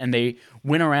apartment. And they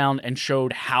went around and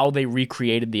showed how they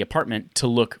recreated the apartment to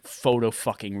look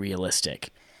photo-fucking realistic.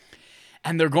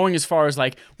 And they're going as far as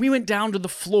like, we went down to the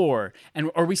floor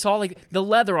or we saw like the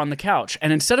leather on the couch.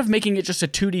 And instead of making it just a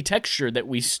 2D texture that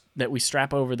we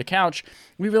strap over the couch,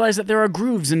 we realized that there are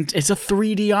grooves and it's a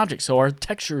 3D object. So our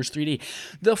texture is 3D.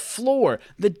 The floor,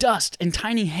 the dust and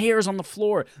tiny hairs on the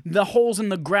floor, the holes in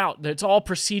the grout, it's all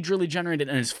procedurally generated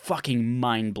and it's fucking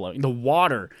mind-blowing. The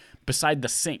water beside the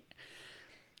sink.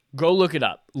 Go look it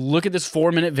up. Look at this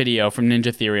 4-minute video from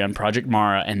Ninja Theory on Project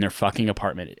Mara and their fucking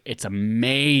apartment. It's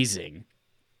amazing.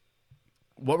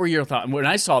 What were your thoughts? When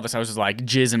I saw this, I was just like,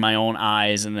 jizz in my own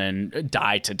eyes and then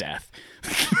die to death.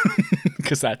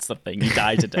 Because that's the thing. You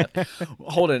die to death.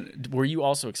 Holden, were you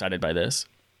also excited by this?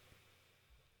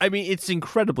 I mean, it's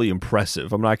incredibly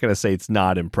impressive. I'm not going to say it's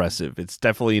not impressive. It's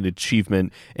definitely an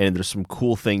achievement, and there's some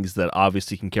cool things that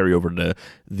obviously can carry over to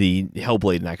the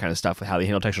Hellblade and that kind of stuff, how they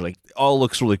handle texture. Like, all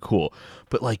looks really cool.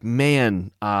 But, like,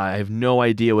 man, I have no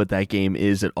idea what that game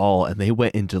is at all, and they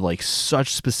went into, like,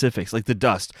 such specifics. Like, the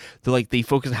dust. They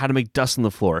focus on how to make dust on the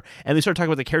floor. And they start talking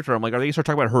about the character. I'm like, are they going to start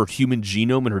talking about her human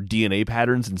genome and her DNA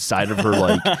patterns inside of her,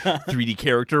 like, 3D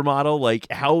character model? Like,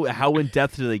 how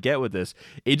in-depth do they get with this?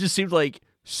 It just seemed like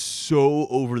so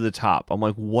over the top. I'm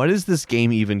like, what is this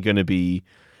game even going to be?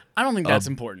 I don't think that's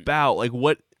important. About like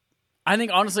what? I think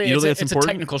honestly, it's a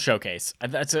technical showcase.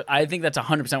 I think that's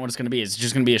 100% what it's going to be. It's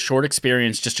just going to be a short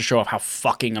experience just to show off how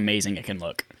fucking amazing it can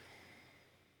look.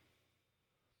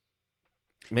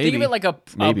 Maybe. Think of it like a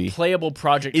playable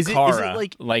Project Kara, is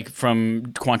it like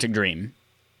from Quantic Dream.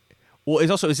 Well,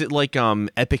 is it like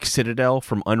Epic Citadel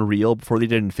from Unreal before they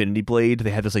did Infinity Blade?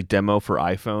 They had this like demo for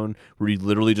iPhone where you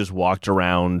literally just walked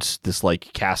around this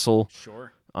like castle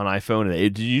on iPhone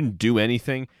and you didn't do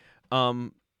anything.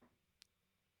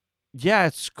 Yeah,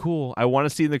 it's cool. I want to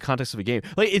see it in the context of a game.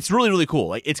 Like, it's really, really cool.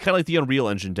 Like, it's kind of like the Unreal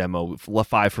Engine demo,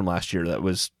 5 from last year. That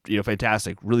was,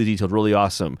 fantastic, really detailed, really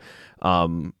awesome.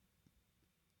 I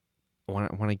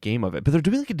want a game of it, but they're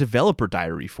doing like a developer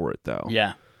diary for it though.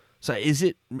 Yeah. So is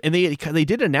it? And they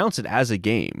did announce it as a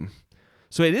game,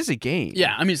 so it is a game.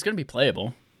 Yeah, I mean it's going to be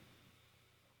playable.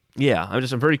 Yeah,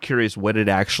 I'm very curious what it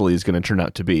actually is going to turn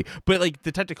out to be. But like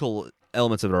the technical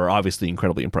elements of it are obviously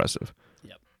incredibly impressive.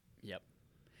 Yep.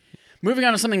 Moving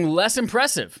on to something less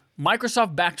impressive.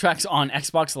 Microsoft backtracks on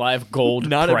Xbox Live Gold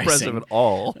Not pricing. impressive at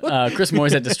all. Chris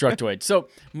Moyes at Destructoid. So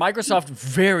Microsoft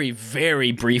very,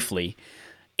 very briefly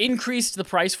increased the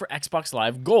price for Xbox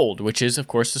Live Gold, which is, of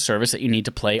course, the service that you need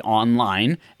to play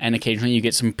online, and occasionally you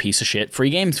get some piece of shit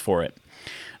free games for it.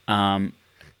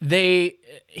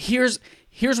 Here's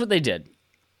what they did.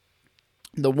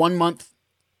 The 1-month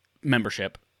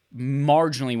membership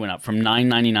marginally went up from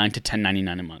 $9.99 to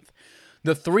 $10.99 a month.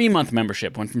 The 3-month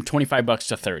membership went from $25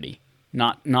 to $30.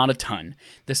 Not a ton.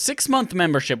 The 6-month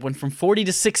membership went from $40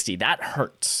 to $60. That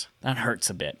hurts. That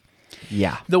hurts a bit.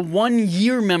 Yeah. The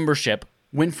 1-year membership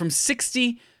went from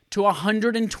 $60 to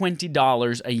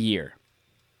 $120 a year.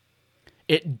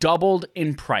 It doubled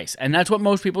in price, and that's what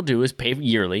most people do is pay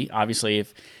yearly. Obviously,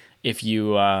 if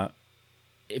you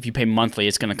pay monthly,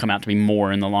 it's going to come out to be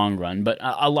more in the long run. But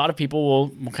a lot of people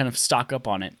will kind of stock up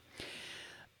on it.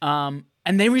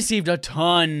 And they received a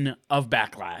ton of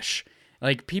backlash.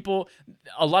 Like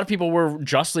a lot of people were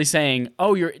justly saying,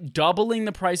 "Oh, you're doubling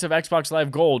the price of Xbox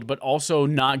Live Gold, but also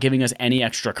not giving us any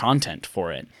extra content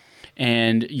for it."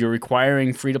 And you're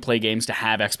requiring free-to-play games to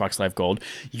have Xbox Live Gold.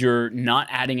 You're not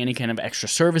adding any kind of extra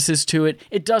services to it.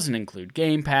 It doesn't include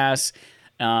Game Pass.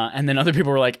 And then other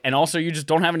people were like, and also you just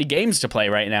don't have any games to play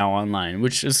right now online,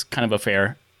 which is kind of a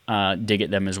fair dig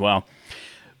at them as well.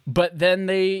 But then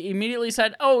they immediately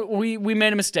said, oh, we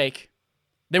made a mistake.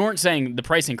 They weren't saying the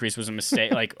price increase was a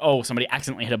mistake, like, oh, somebody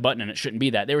accidentally hit a button and it shouldn't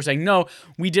be that. They were saying, no,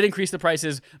 we did increase the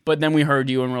prices, but then we heard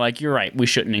you and we're like, you're right, we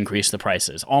shouldn't increase the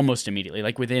prices. Almost immediately,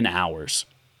 like within hours.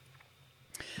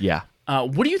 Yeah.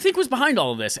 What do you think was behind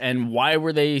all of this, and why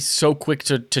were they so quick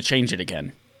to change it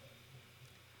again?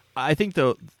 I think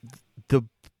the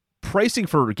pricing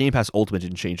for Game Pass Ultimate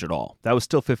didn't change at all. That was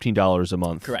still $15 a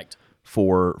month. Correct.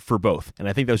 For both. And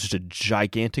I think that was just a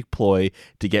gigantic ploy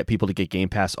to get people to get Game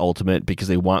Pass Ultimate because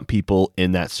they want people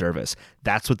in that service.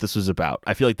 That's what this was about.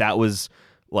 I feel like that was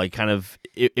like kind of,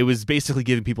 it was basically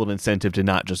giving people an incentive to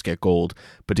not just get Gold,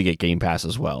 but to get Game Pass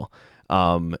as well.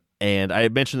 And I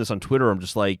had mentioned this on Twitter. I'm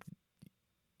just like,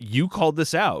 you called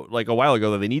this out like a while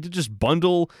ago that they need to just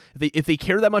bundle. If they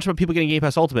care that much about people getting Game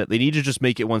Pass Ultimate, they need to just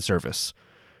make it one service.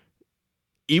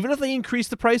 Even if they increase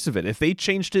the price of it, if they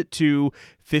changed it to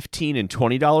 $15 and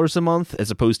 $20 a month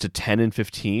as opposed to $10 and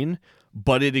 $15,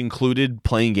 but it included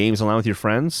playing games online with your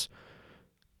friends,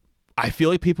 I feel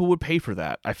like people would pay for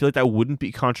that. I feel like that wouldn't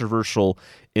be controversial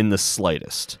in the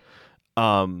slightest.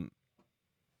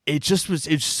 It just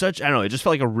felt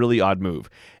like a really odd move.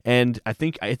 And I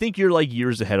think you're like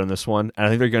years ahead on this one, and I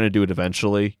think they're going to do it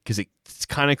eventually because it's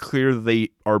kind of clear that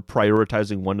they are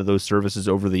prioritizing one of those services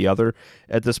over the other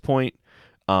at this point.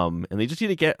 And they just need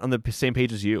to get on the same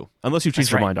page as you, unless you've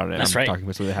changed your mind on it. That's I'm right. talking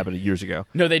about something that happened years ago.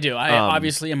 No, they do. I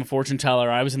obviously am a fortune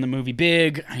teller. I was in the movie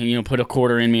Big. Put a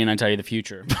quarter in me and I tell you the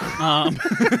future. I'm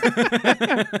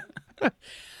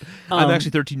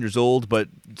actually 13 years old, but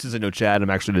since I know Chad, I'm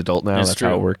actually an adult now. That's true.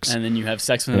 how it works. And then you have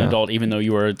sex with an adult, even though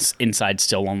you were inside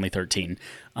still only 13.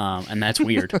 And that's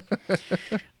weird.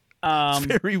 It's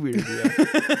very weird.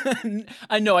 Yeah.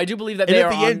 I know. I do believe that and they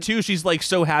at are the end too. She's like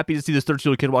so happy to see this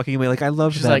 13-year-old kid walking away. Like I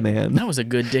love that like, man. That was a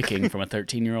good dicking from a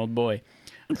 13-year-old boy.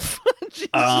 Jesus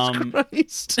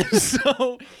Christ.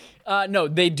 So, no,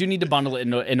 they do need to bundle it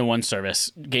into one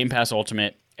service. Game Pass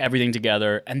Ultimate, everything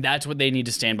together, and that's what they need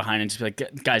to stand behind and just be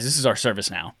like, guys, this is our service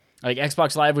now. Like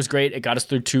Xbox Live was great; it got us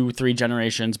through 2-3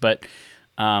 generations, but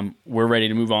we're ready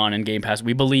to move on in Game Pass.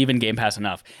 We believe in Game Pass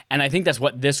enough, and I think that's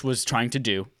what this was trying to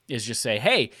do. Is just say,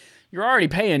 hey, you're already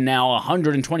paying now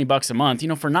 $120 a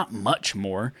month. For not much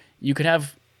more, you could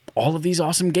have all of these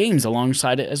awesome games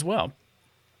alongside it as well.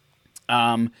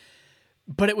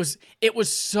 But it was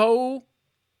so.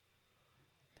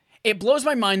 It blows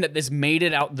my mind that this made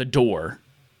it out the door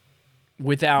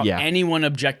without anyone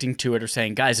objecting to it or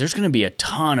saying, guys, there's going to be a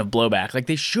ton of blowback. Like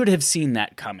they should have seen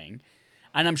that coming.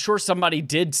 And I'm sure somebody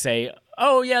did say,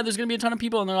 oh yeah, there's going to be a ton of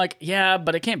people. And they're like, yeah,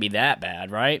 but it can't be that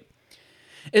bad, right?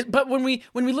 But when we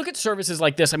look at services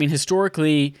like this, I mean,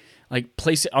 historically, like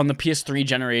place on the PS3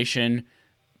 generation,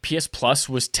 PS Plus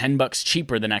was $10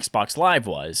 cheaper than Xbox Live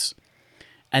was.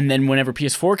 And then whenever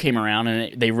PS4 came around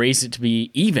and they raised it to be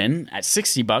even at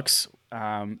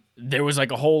 $60, there was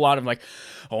like a whole lot of like,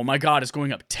 oh my God, it's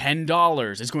going up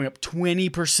 $10. It's going up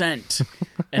 20%.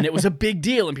 And it was a big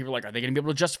deal. And people were like, are they going to be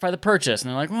able to justify the purchase? And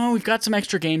they're like, well, we've got some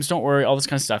extra games. Don't worry, all this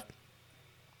kind of stuff.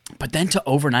 But then to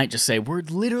overnight just say, we're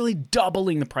literally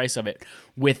doubling the price of it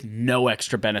with no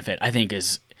extra benefit, I think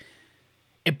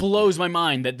it blows my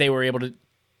mind that they were able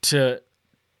to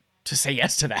say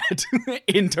yes to that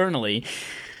internally.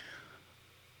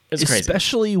 It's crazy.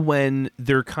 Especially when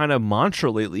their kind of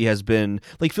mantra lately has been,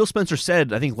 like Phil Spencer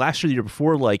said, I think last year, the year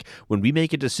before, like, when we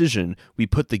make a decision, we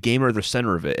put the gamer at the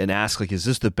center of it and ask, like, is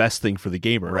this the best thing for the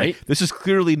gamer? Right. This is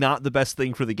clearly not the best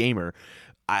thing for the gamer.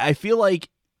 I feel like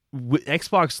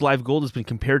Xbox Live Gold has been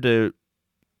compared to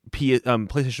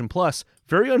PlayStation Plus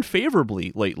very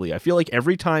unfavorably lately. I feel like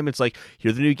every time it's like,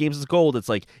 here are the new games as Gold, it's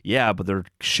like, yeah, but they're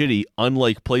shitty,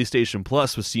 unlike PlayStation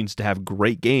Plus, which seems to have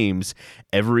great games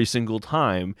every single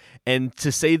time. And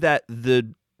to say that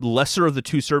the lesser of the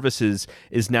two services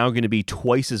is now going to be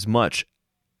twice as much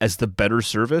as the better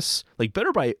service, like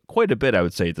better by quite a bit, I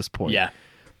would say at this point. Yeah.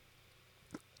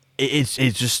 It's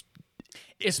just...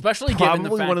 Especially probably given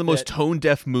the fact one of the most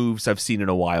tone-deaf moves I've seen in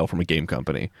a while from a game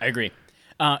company. I agree.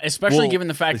 Especially given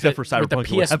the fact that for Cyberpunk, with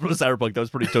the PS Cyberpunk, that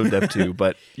was pretty tone-deaf too.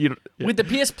 But with the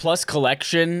PS Plus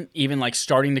collection, even like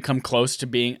starting to come close to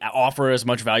being offer as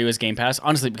much value as Game Pass,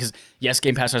 honestly, because yes,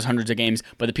 Game Pass has hundreds of games,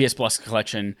 but the PS Plus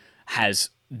collection has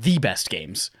the best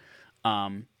games.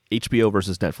 HBO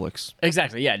versus Netflix.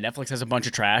 Exactly. Yeah, Netflix has a bunch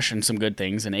of trash and some good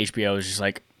things, and HBO is just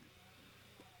like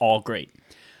all great.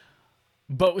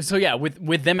 But so yeah,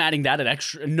 with them adding that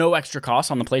at no extra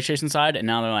cost on the PlayStation side, and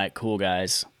now they're like, cool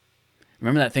guys,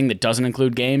 remember that thing that doesn't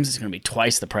include games? It's going to be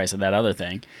twice the price of that other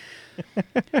thing.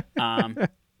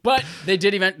 But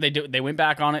they went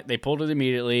back on it. They pulled it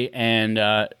immediately,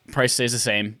 and price stays the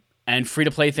same. And free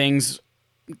to play things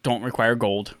don't require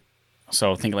gold.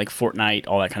 So think like Fortnite,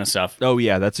 all that kind of stuff. Oh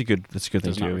yeah, that's a good thing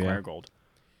Does not too. require Yeah. gold.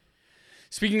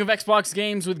 Speaking of Xbox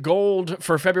games with gold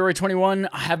for February 21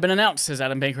 have been announced, says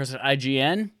Adam Bankhurst at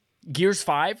IGN. Gears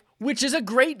 5, which is a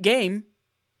great game.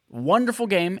 Wonderful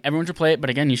game. Everyone should play it, but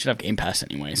again, you should have Game Pass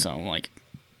anyway, so like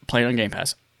play it on Game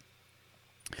Pass.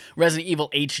 Resident Evil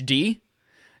HD,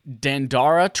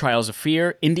 Dandara, Trials of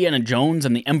Fear, Indiana Jones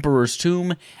and the Emperor's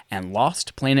Tomb, and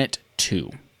Lost Planet 2.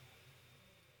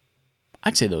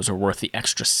 I'd say those are worth the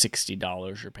extra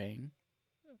 $60 you're paying.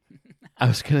 I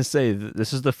was going to say,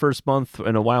 this is the first month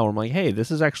in a while where I'm like, hey,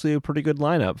 this is actually a pretty good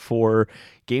lineup for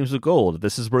games with gold.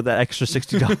 This is where that extra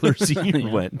 $60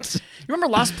 even went. You remember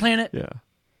Lost Planet? Yeah.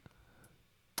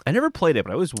 I never played it, but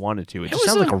I always wanted to. It just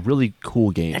was sounds like a really cool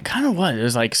game. It kind of was. It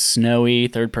was like snowy,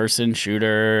 third-person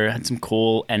shooter. Had some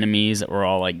cool enemies that were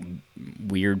all like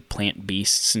weird plant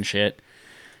beasts and shit.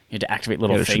 You had to activate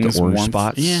little shoot things. the orange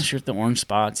spots. Yeah, shoot the orange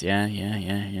spots. Yeah.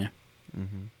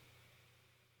 Mm-hmm.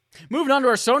 Moving on to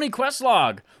our Sony Quest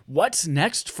log. What's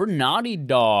next for Naughty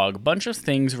Dog? Bunch of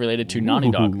things related to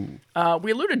Naughty Dog.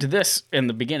 We alluded to this in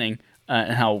the beginning.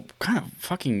 And how kind of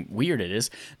fucking weird it is.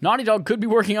 Naughty Dog could be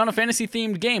working on a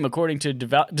fantasy-themed game, according to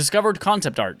discovered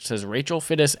concept art, says Rachel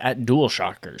Fittis at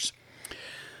DualShockers.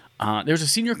 There's a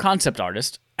senior concept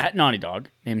artist at Naughty Dog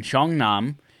named Xiong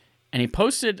Nam, and he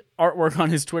posted artwork on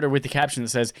his Twitter with the caption that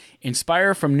says,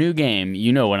 "Inspire from new game,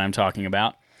 you know what I'm talking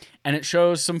about." And it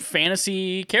shows some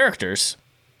fantasy characters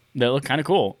that look kind of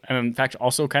cool. And in fact,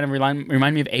 also kind of remind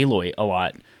me of Aloy a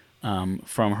lot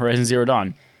from Horizon Zero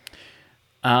Dawn.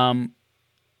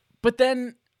 But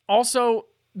then also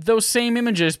those same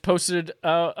images posted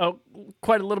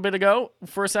quite a little bit ago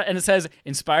and it says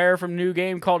inspire from new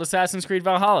game called Assassin's Creed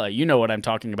Valhalla. You know what I'm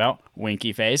talking about,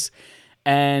 winky face.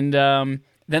 And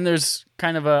then there's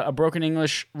kind of a broken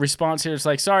English response here. It's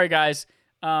like, sorry guys,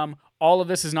 all of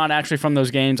this is not actually from those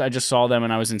games. I just saw them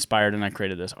and I was inspired and I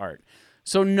created this art.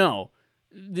 So no,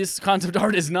 this concept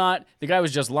art is not. The guy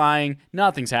was just lying.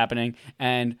 Nothing's happening.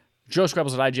 And Joe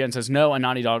Scrubbles at IGN says, no, a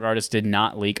Naughty Dog artist did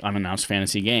not leak unannounced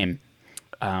fantasy game.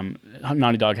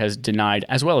 Naughty Dog has denied,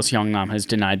 as well as Xiong Nam has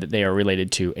denied that they are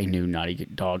related to a new Naughty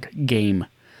Dog game.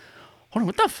 Hold on,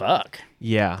 what the fuck?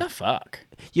 Yeah. What the fuck?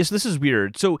 Yes, this is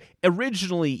weird. So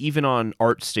originally, even on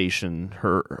ArtStation,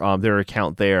 their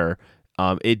account there,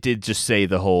 it did just say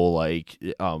the whole, like,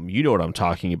 you know what I'm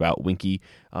talking about, winky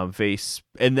face.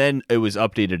 And then it was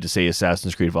updated to say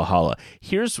Assassin's Creed Valhalla.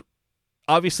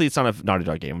 Obviously, it's not a Naughty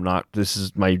Dog game. My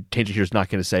tangent here is not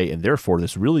going to say, and therefore,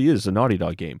 this really is a Naughty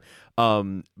Dog game.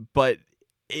 But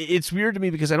it's weird to me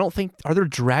because I don't think, are there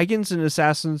dragons in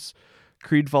Assassin's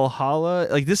Creed Valhalla?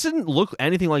 Like, this didn't look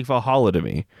anything like Valhalla to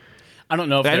me. I don't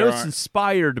know if I know it's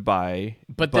inspired by,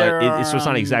 so it's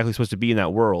not exactly supposed to be in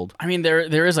that world. I mean,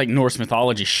 there is like Norse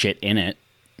mythology shit in it.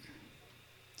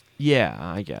 Yeah,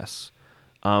 I guess.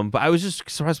 But I was just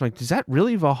surprised. I'm like, is that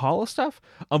really Valhalla stuff?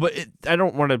 But I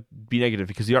don't want to be negative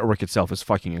because the artwork itself is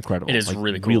fucking incredible. It is like,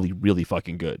 really cool. Really, really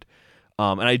fucking good.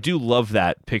 And I do love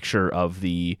that picture of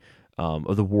the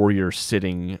warrior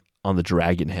sitting on the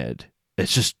dragon head.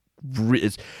 It's just,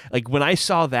 it's like when I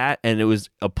saw that and it was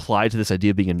applied to this idea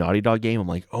of being a Naughty Dog game, I'm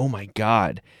like, oh my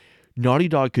God. Naughty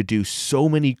Dog could do so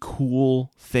many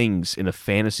cool things in a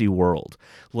fantasy world.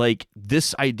 Like,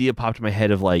 this idea popped in my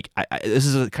head of like, this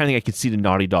is the kind of thing I could see the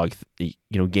Naughty Dog,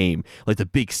 game, like the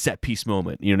big set piece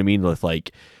moment. You know what I mean? With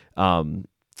like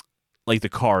the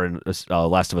car in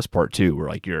Last of Us Part 2, where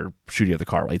like you're shooting at the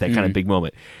car, like that kind of big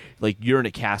moment. Like you're in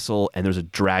a castle and there's a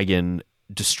dragon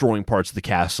destroying parts of the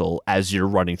castle as you're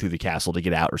running through the castle to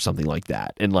get out or something like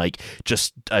that. And like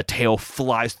just a tail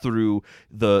flies through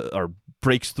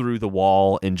breaks through the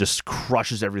wall and just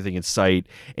crushes everything in sight,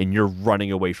 and you're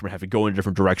running away from it, have to go in a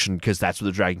different direction because that's where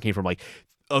the dragon came from. Like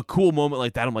a cool moment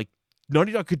like that. I'm like,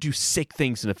 Naughty Dog could do sick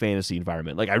things in a fantasy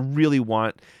environment. Like I really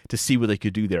want to see what they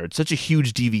could do there. It's such a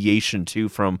huge deviation too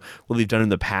from what they've done in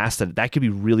the past that could be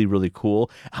really, really cool.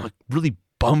 I'm like really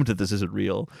bummed that this isn't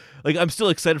real. Like I'm still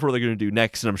excited for what they're going to do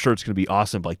next, and I'm sure it's going to be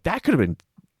awesome. But like that could have been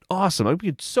awesome. That would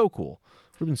be so cool.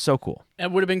 Would have been so cool.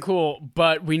 It would have been cool,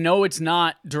 but we know it's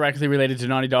not directly related to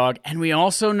Naughty Dog, and we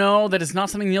also know that it's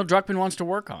not something Neil Druckmann wants to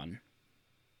work on.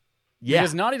 Yeah.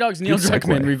 Because Naughty Dog's Neil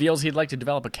Druckmann reveals he'd like to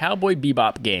develop a Cowboy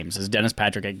Bebop game, says Dennis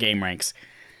Patrick at GameRanks.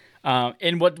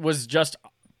 in what was just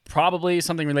probably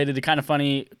something related to kind of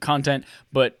funny content,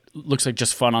 but looks like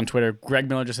just fun on Twitter. Greg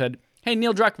Miller just said, "Hey,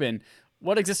 Neil Druckmann,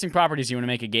 what existing properties do you want to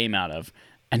make a game out of?"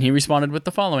 And he responded with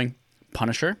the following: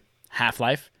 Punisher,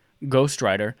 Half-Life, Ghost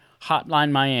Rider,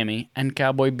 Hotline Miami, and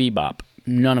Cowboy Bebop,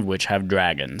 none of which have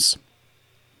dragons.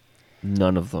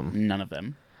 None of them. None of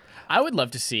them. I would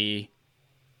love to see...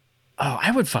 Oh,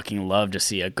 I would fucking love to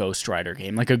see a Ghost Rider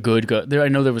game. Like a good... I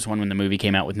know there was one when the movie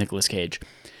came out with Nicolas Cage.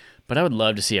 But I would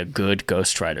love to see a good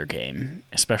Ghost Rider game.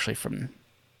 Especially from...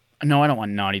 No, I don't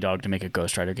want Naughty Dog to make a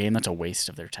Ghost Rider game. That's a waste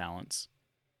of their talents.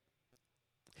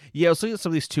 Yeah, I was looking at some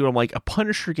of these too, and I'm like, a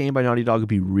Punisher game by Naughty Dog would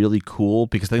be really cool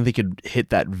because I think they could hit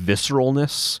that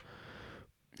visceralness.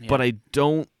 Yeah. But I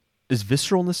don't... Is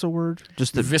visceralness a word?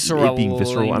 Just the visceral being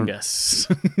visceral. lingus.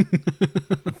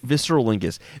 Visceral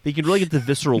lingus. They could really get the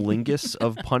visceral lingus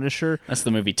of Punisher. That's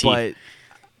the movie Teeth.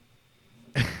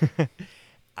 But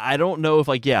I don't know if,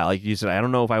 like you said, I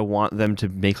don't know if I want them to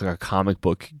make like a comic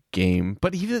book game.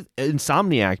 But even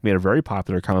Insomniac made a very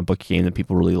popular comic book game that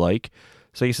people really like.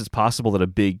 So I guess it's possible that a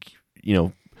big,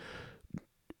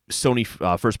 Sony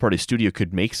first-party studio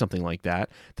could make something like that.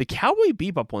 The Cowboy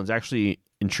Bebop one's actually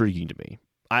intriguing to me.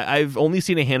 I've only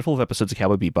seen a handful of episodes of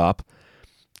Cowboy Bebop.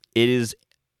 It is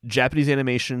Japanese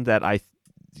animation that I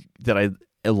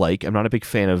like. I'm not a big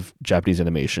fan of Japanese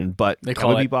animation, but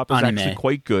Cowboy Bebop is anime. Actually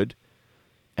quite good.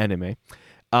 Anime.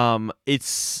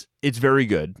 It's very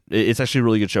good. It's actually a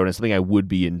really good show, and it's something I would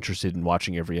be interested in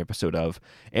watching every episode of.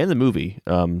 And the movie.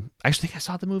 I actually think I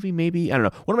saw the movie, maybe. I don't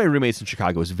know. One of my roommates in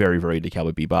Chicago was very, very into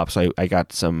Cowboy Bebop, so I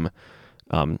got some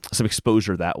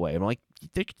exposure that way. I'm like,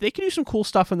 they can do some cool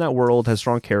stuff in that world, has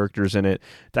strong characters in it.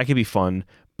 That could be fun.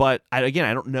 But I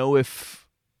don't know if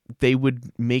they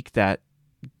would make that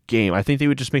game. I think they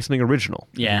would just make something original.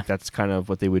 Yeah. I think that's kind of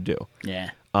what they would do. Yeah.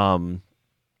 To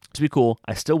be cool.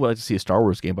 I still would like to see a Star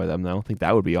Wars game by them, though. I think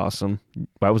that would be awesome.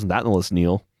 Why wasn't that on the list,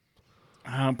 Neil?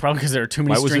 Probably because there are too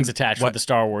many strings attached with the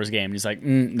Star Wars game. He's like,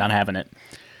 not having it.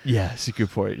 Yeah, that's a good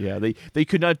point. Yeah, they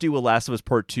could not do a Last of Us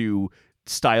Part 2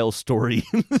 style story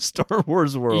in the Star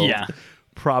Wars world. Yeah.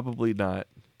 Probably not.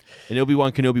 And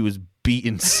Obi-Wan Kenobi was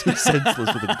beaten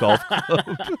senseless with a golf club.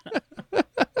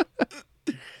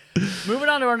 Moving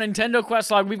on to our Nintendo Quest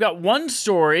log, we've got one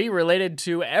story related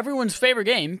to everyone's favorite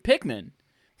game, Pikmin.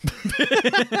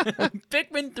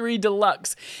 Pikmin 3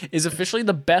 Deluxe is officially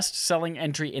the best-selling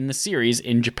entry in the series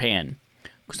in Japan.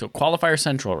 So Qualifier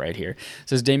Central right here,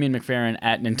 says Damian McFerrin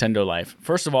at Nintendo Life.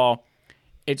 First of all,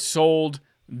 it sold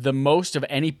the most of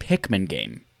any Pikmin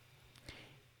game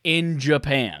in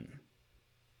Japan.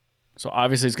 So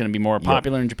obviously it's going to be more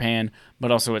popular in Japan,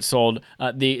 but also it sold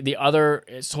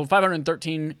it sold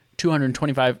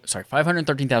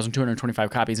 513,225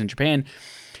 copies in Japan.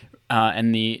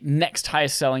 And the next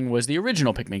highest selling was the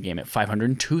original Pikmin game at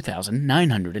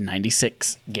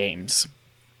 502,996 games.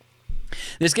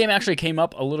 This game actually came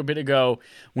up a little bit ago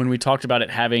when we talked about it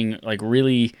having like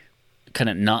really kind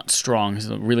of not strong,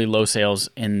 really low sales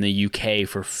in the UK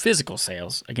for physical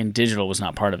sales. Again, digital was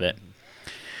not part of it.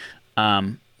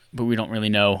 But we don't really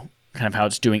know kind of how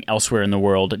it's doing elsewhere in the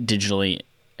world, digitally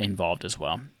involved as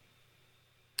well.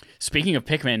 Speaking of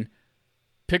Pikmin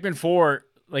 4,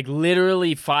 like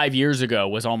literally 5 years ago,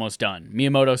 was almost done.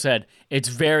 Miyamoto said, it's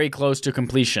very close to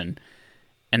completion.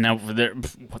 And now,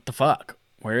 what the fuck?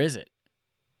 Where is it?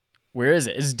 Where is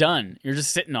it? It's done. You're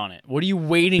just sitting on it. What are you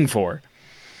waiting for?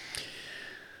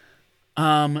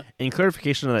 In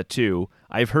clarification on that too,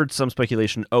 I've heard some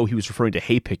speculation. Oh, he was referring to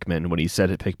Hey Pikmin when he said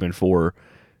that Pikmin 4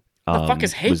 the fuck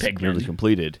is Hey was Pikmin? nearly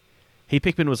completed. Hey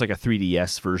Pikmin was like a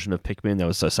 3DS version of Pikmin that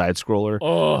was a side scroller.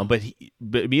 Oh. But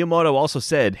Miyamoto also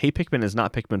said Hey Pikmin is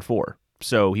not Pikmin 4,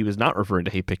 so he was not referring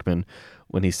to Hey Pikmin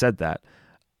when he said that.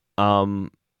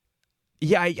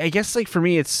 Yeah, I guess like for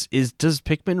me, does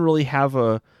Pikmin really have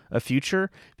a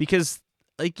future? Because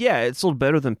like it sold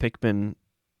better than Pikmin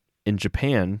in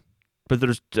Japan. But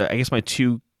there's, I guess, my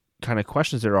two kind of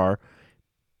questions there are,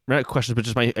 not questions, but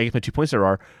just my 2 points there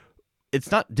are,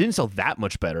 didn't sell that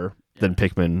much better than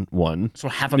Pikmin 1. So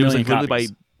 500,000 copies. By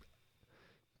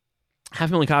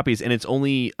 500,000 copies, and it's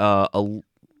only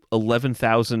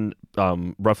 11,000,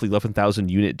 roughly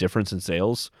 11,000 unit difference in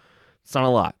sales. It's not a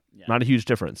lot, not a huge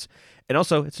difference. And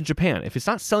also, it's in Japan. If it's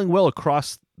not selling well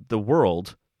across the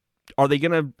world, are they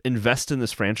going to invest in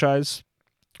this franchise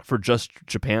for just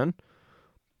Japan?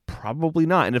 Probably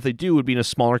not. And if they do, it would be in a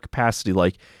smaller capacity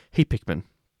like, Hey Pikmin,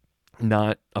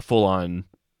 not a full-on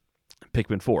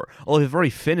Pikmin 4. Although they've already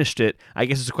finished it, I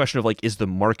guess it's a question of like, is the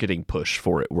marketing push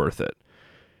for it worth it?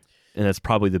 And that's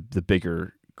probably the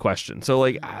bigger question. So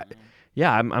like,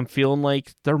 I'm feeling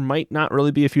like there might not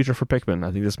really be a future for Pikmin.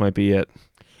 I think this might be it.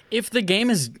 If the game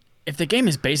is if the game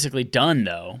is basically done,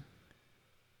 though,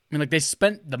 I mean, like, they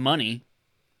spent the money,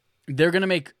 they're gonna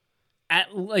make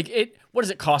what does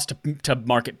it cost to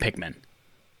market Pikmin?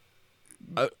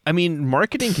 I mean,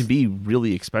 marketing can be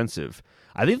really expensive.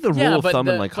 I think the rule of thumb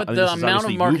in like, but I mean, the this is amount of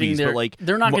obviously marketing movies, but like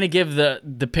they're not going to give the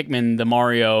Pikmin the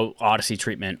Mario Odyssey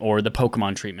treatment or the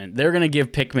Pokemon treatment. They're going to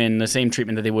give Pikmin the same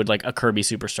treatment that they would like a Kirby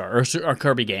Superstar or a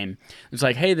Kirby game. It's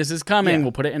like, hey, this is coming. Yeah.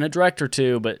 We'll put it in a direct or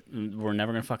two, but we're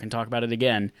never going to fucking talk about it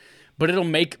again. But it'll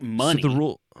make money.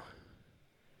 So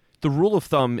the rule of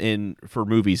thumb for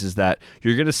movies is that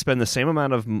you're going to spend the same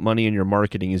amount of money in your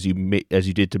marketing as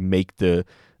you did to make the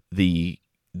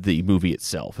movie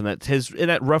itself, and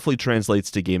that roughly translates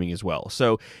to gaming as well.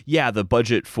 So yeah, the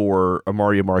budget for a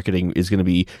Mario marketing is going to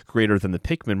be greater than the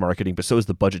Pikmin marketing, but so is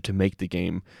the budget to make the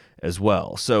game as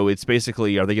well. So it's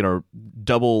basically, are they going to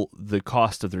double the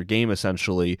cost of their game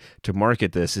essentially to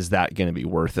market this? Is that going to be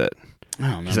worth it? I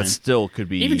don't know. Because that still could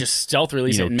be even just stealth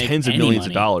release it and make tens of any millions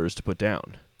money. of dollars to put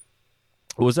down.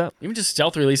 What was that? Even just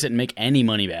stealth release it and make any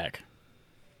money back.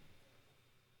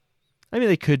 I mean,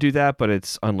 they could do that, but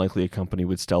it's unlikely a company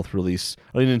would stealth release.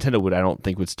 I mean, Nintendo would, I don't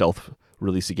think, would stealth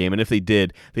release a game. And if they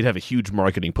did, they'd have a huge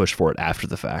marketing push for it after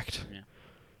the fact. Yeah.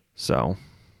 So,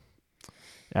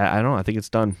 I don't know. I think it's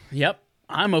done. Yep.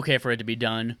 I'm okay for it to be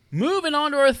done. Moving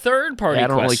on to our third-party quest I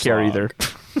don't really care log. either.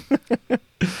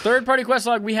 Third-party quest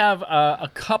log, we have a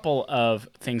couple of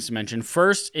things to mention.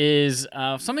 First is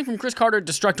something from Chris Carter at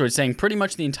Destructoid saying pretty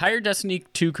much the entire Destiny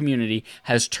 2 community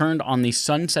has turned on the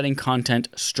sunsetting content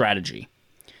strategy.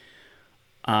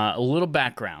 A little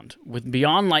background. With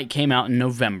Beyond Light came out in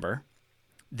November,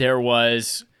 there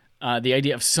was the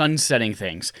idea of sunsetting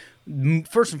things.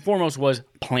 First and foremost was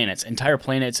planets. Entire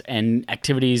planets and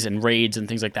activities and raids and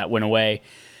things like that went away.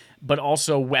 But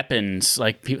also weapons,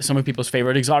 like some of people's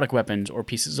favorite exotic weapons or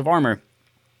pieces of armor,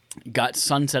 got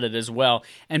sunsetted as well.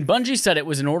 And Bungie said it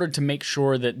was in order to make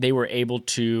sure that they were able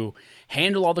to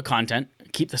handle all the content,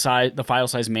 keep the file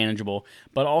size manageable,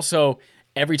 but also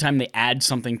every time they add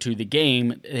something to the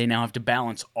game, they now have to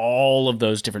balance all of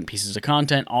those different pieces of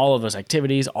content, all of those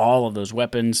activities, all of those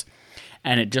weapons,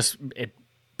 and it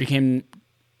became...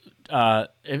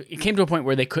 it came to a point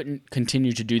where they couldn't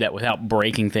continue to do that without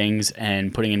breaking things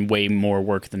and putting in way more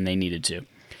work than they needed to.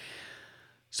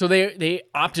 So they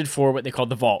opted for what they called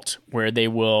the Vault, where they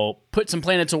will put some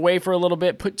planets away for a little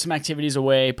bit, put some activities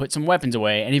away, put some weapons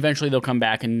away, and eventually they'll come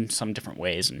back in some different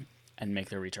ways and make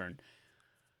their return.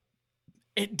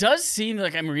 It does seem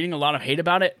like I'm reading a lot of hate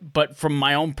about it, but from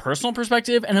my own personal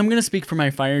perspective, and I'm going to speak for my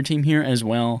Fire team here as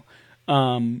well,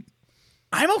 I'm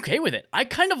okay with it. I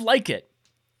kind of like it.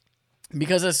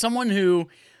 Because as someone who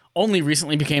only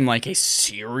recently became like a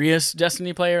serious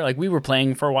Destiny player, like we were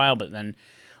playing for a while, but then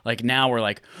like now we're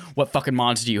like, what fucking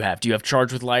mods do you have? Do you have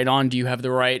Charge with Light on? Do you have the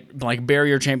right, like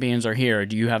barrier champions are here?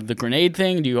 Do you have the grenade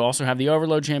thing? Do you also have the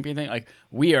overload champion thing? Like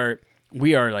we are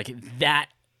like that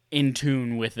in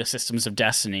tune with the systems of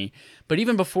Destiny. But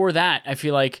even before that, I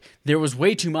feel like there was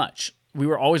way too much. We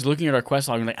were always looking at our quest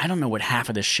log and like, I don't know what half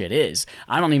of this shit is.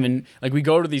 I don't even, like, we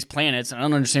go to these planets and I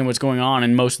don't understand what's going on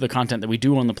in most of the content that we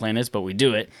do on the planets, but we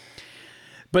do it.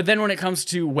 But then when it comes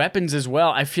to weapons as well,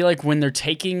 I feel like when they're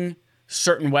taking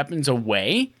certain weapons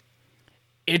away,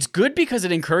 it's good because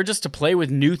it encourages us to play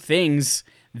with new things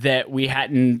that we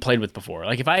hadn't played with before.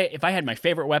 Like if I had my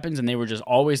favorite weapons and they were just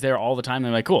always there all the time,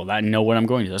 they're like, cool, I know what I'm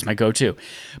going to. That's my go-to.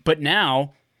 But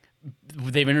now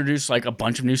they've introduced like a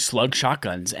bunch of new slug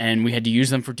shotguns and we had to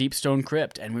use them for Deepstone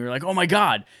Crypt. And we were like, oh my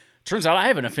God, turns out I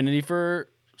have an affinity for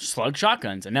slug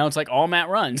shotguns. And now it's like all Matt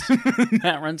runs.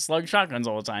 Matt runs slug shotguns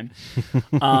all the time.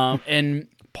 And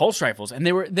pulse rifles. And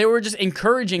they were just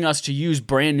encouraging us to use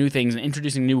brand new things and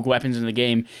introducing new weapons in the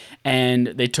game. And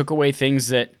they took away things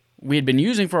that we had been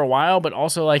using for a while, but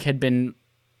also like had been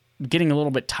getting a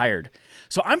little bit tired.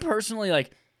 So I'm personally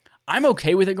like, I'm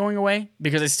okay with it going away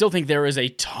because I still think there is a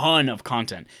ton of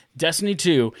content. Destiny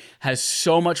 2 has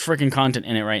so much freaking content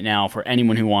in it right now for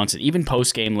anyone who wants it, even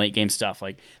post-game, late-game stuff.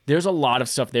 Like, there's a lot of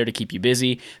stuff there to keep you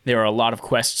busy. There are a lot of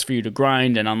quests for you to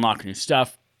grind and unlock new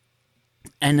stuff.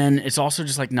 And then it's also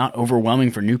just, like, not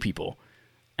overwhelming for new people.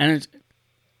 And it's,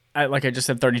 like I just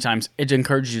said 30 times, it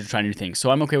encourages you to try new things. So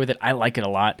I'm okay with it. I like it a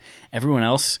lot. Everyone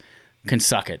else can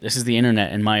suck it. This is the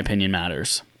internet, and my opinion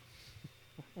matters.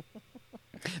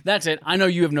 That's it. I know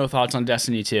you have no thoughts on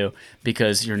Destiny 2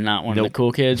 because you're not one of the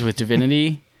cool kids with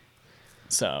Divinity.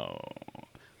 So,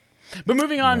 but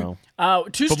moving on,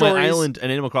 two stories. But my island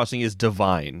and Animal Crossing is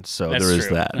divine, so That's there is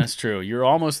true. that. That's true. You're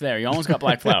almost there. You almost got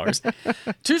Black Flowers.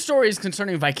 Two stories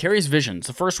concerning Vicarious Visions.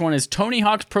 The first one is Tony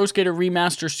Hawk's Pro Skater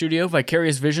Remaster studio,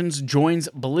 Vicarious Visions, joins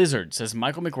Blizzard, says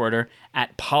Michael McWhirter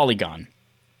at Polygon.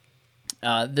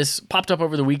 This popped up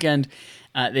over the weekend.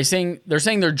 They're saying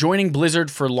they're joining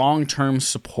Blizzard for long-term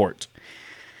support.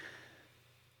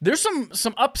 There's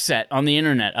some upset on the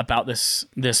internet about this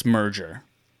merger.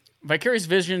 Vicarious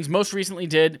Visions most recently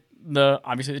did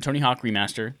obviously the Tony Hawk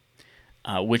remaster,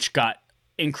 which got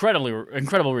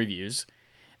incredible reviews.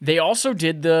 They also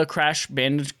did the Crash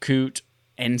Bandicoot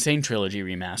Insane Trilogy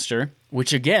remaster,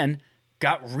 which again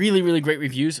got really, really great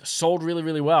reviews, sold really,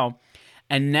 really well.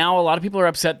 And now a lot of people are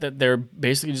upset that they're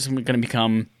basically just going to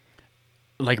become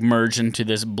like merged into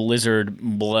this Blizzard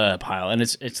blah pile. And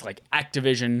it's like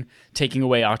Activision taking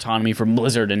away autonomy from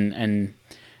Blizzard and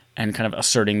kind of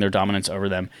asserting their dominance over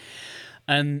them.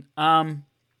 And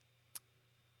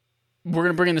we're going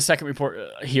to bring in the second report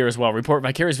here as well. Report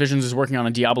Vicarious Visions is working on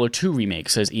a Diablo 2 remake,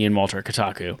 says Ian Walter at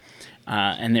Kotaku.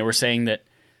 And they were saying that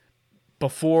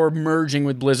before merging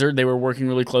with Blizzard, they were working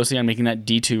really closely on making that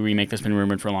D2 remake that's been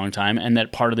rumored for a long time, and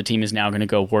that part of the team is now going to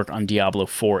go work on Diablo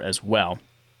 4 as well.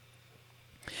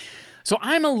 So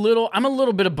I'm a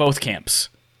little bit of both camps.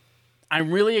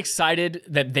 I'm really excited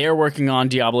that they're working on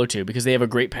Diablo 2 because they have a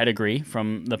great pedigree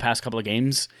from the past couple of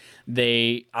games.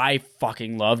 I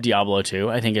fucking love Diablo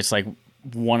 2. I think it's like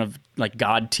one of like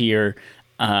god tier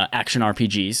action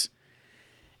RPGs.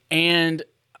 And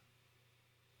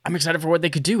I'm excited for what they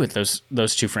could do with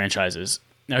those two franchises,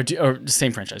 or the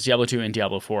same franchise, Diablo 2 and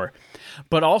Diablo 4.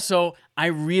 But also, I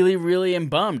really, really am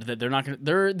bummed that they're not going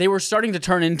to. They were starting to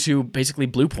turn into basically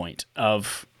Bluepoint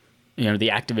of, the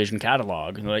Activision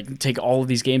catalog, and like take all of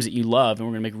these games that you love, and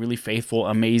we're going to make really faithful,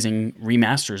 amazing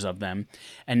remasters of them.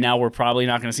 And now we're probably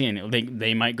not going to see any.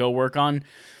 They might go work on,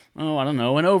 I don't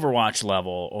know, an Overwatch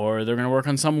level, or they're going to work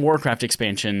on some Warcraft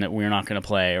expansion that we're not going to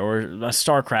play, or a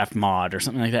StarCraft mod, or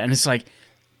something like that. And it's like,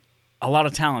 a lot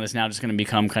of talent is now just going to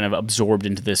become kind of absorbed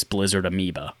into this Blizzard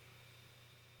amoeba.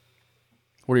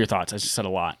 What are your thoughts? I just said a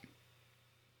lot.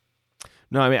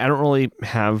 No, I mean, I don't really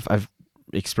I've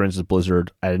experienced with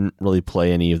Blizzard. I didn't really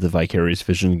play any of the Vicarious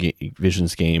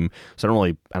Visions game, so I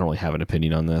don't really have an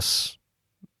opinion on this.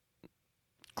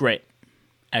 Great.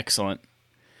 Excellent.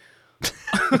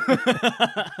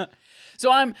 So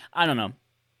I don't know.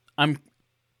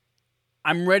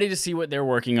 I'm ready to see what they're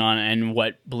working on and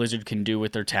what Blizzard can do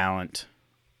with their talent.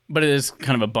 But it is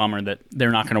kind of a bummer that they're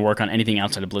not going to work on anything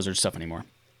outside of Blizzard stuff anymore.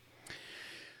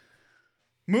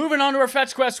 Moving on to our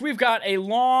fetch quests, we've got a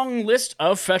long list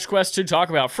of fetch quests to talk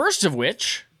about. First of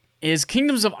which is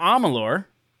Kingdoms of Amalur: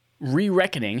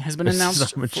 Re-Reckoning has been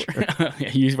announced. Yeah,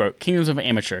 you wrote Kingdoms of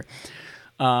Amateur.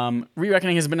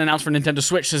 Re-Reckoning has been announced for Nintendo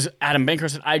Switch, says Adam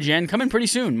Bankhurst at IGN. Coming pretty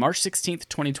soon, March 16th,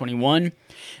 2021.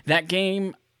 That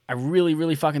game, I really,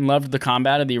 really fucking loved the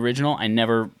combat of the original. I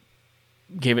never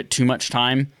gave it too much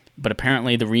time, but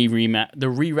apparently the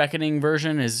Re-Reckoning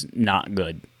version is not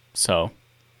good. So,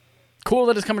 cool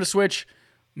that it's coming to Switch.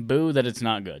 Boo that it's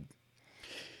not good.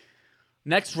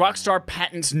 Next, Rockstar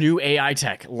patents new AI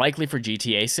tech, likely for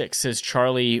GTA 6, says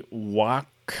Charlie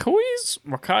Wackles.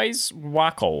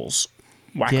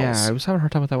 Yeah, I was having a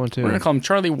hard time with that one too. We're going to call him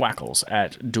Charlie Wackles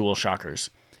at Dual Shockers.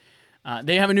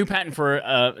 They have a new patent for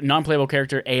a non-playable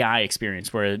character AI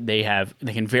experience where they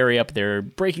can vary up their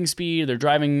braking speed, their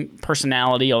driving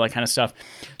personality, all that kind of stuff.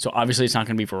 So obviously it's not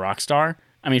going to be for Rockstar.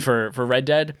 I mean, for Red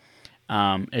Dead,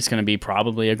 it's going to be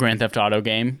probably a Grand Theft Auto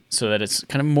game so that it's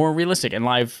kind of more realistic and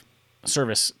live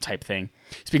service type thing.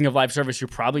 Speaking of live service, you're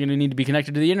probably going to need to be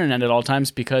connected to the internet at all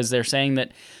times because they're saying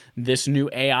that this new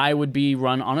AI would be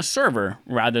run on a server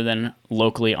rather than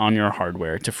locally on your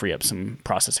hardware to free up some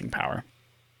processing power.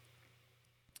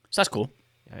 So that's cool.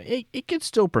 It could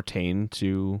still pertain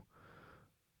to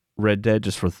Red Dead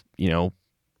just for, the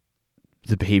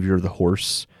behavior of the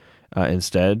horse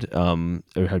instead. It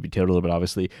would have to be tailored a little bit,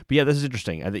 obviously. But yeah, this is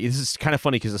interesting. I think this is kind of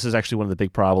funny because this is actually one of the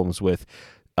big problems with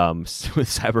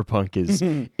Cyberpunk is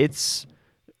its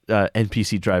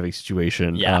NPC driving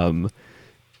situation. Yeah.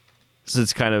 So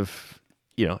it's kind of,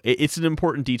 it's an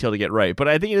important detail to get right. But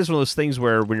I think it is one of those things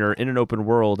where when you're in an open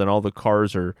world and all the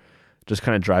cars are just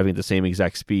kind of driving at the same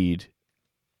exact speed,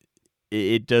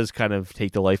 it does kind of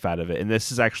take the life out of it. And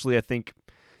this is actually, I think,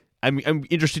 I'm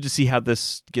interested to see how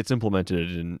this gets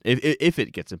implemented, and if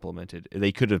it gets implemented.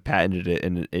 They could have patented it,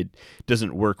 and it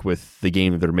doesn't work with the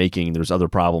game that they're making. There's other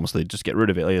problems, so they just get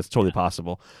rid of it. Like, it's totally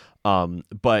possible.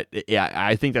 But yeah,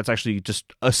 I think that's actually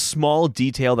just a small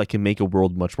detail that can make a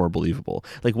world much more believable.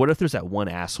 Like, what if there's that one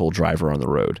asshole driver on the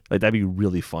road? Like, that'd be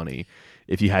really funny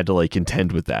if you had to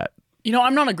contend with that.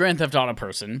 I'm not a Grand Theft Auto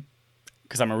person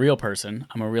because I'm a real person.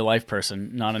 I'm a real life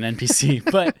person, not an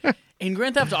NPC. But in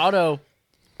Grand Theft Auto,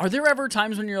 are there ever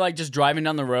times when you're just driving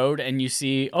down the road and you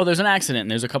see, there's an accident and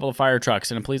there's a couple of fire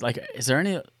trucks and a police?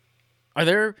 Are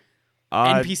there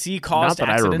NPC caused not that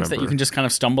I accidents that you remember. can just kind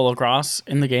of stumble across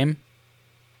in the game?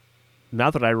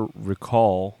 Not that I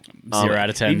recall. 0 out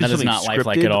of 10. Maybe That is something not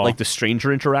lifelike scripted, at all. Like the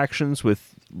stranger interactions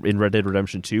in Red Dead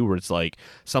Redemption 2, where it's like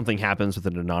something happens with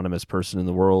an anonymous person in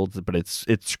the world, but it's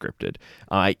scripted.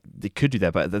 They could do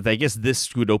that, but I guess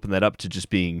this would open that up to just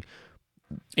being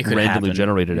It could randomly happen.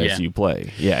 generated Yeah. as you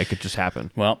play. Yeah, it could just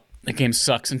happen. Well, the game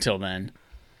sucks until then.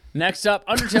 Next up,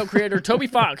 Undertale creator Toby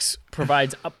Fox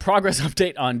provides a progress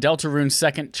update on Deltarune's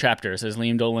second chapter, says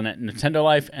Liam Dolan at Nintendo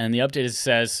Life, and the update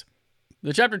says,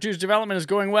 the Chapter 2's development is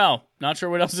going well. Not sure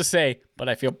what else to say, but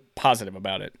I feel positive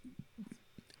about it.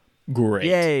 Great.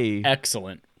 Yay.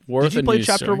 Excellent. Worth Did you a play news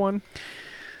Chapter story. 1?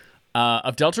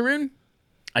 Of Deltarune?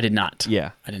 I did not.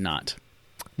 Yeah. I did not.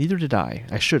 Neither did I.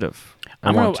 I should have.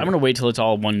 I'm gonna wait till it's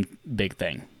all one big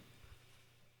thing.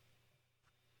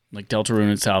 Like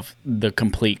Deltarune itself, the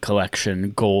complete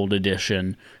collection, gold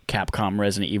edition, Capcom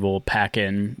Resident Evil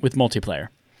pack-in with multiplayer.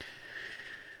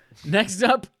 Next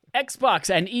up, Xbox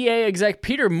and EA exec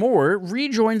Peter Moore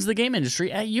rejoins the game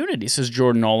industry at Unity, says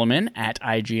Jordan Oloman at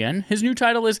IGN. His new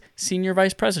title is Senior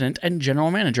Vice President and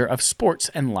General Manager of Sports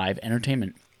and Live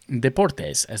Entertainment.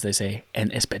 Deportes, as they say en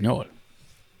español.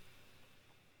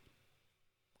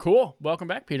 Cool. Welcome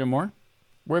back, Peter Moore.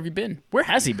 Where have you been? Where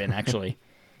has he been, actually?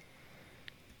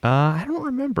 I don't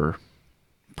remember.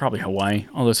 Probably Hawaii.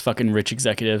 All those fucking rich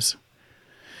executives.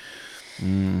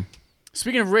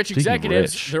 Speaking of rich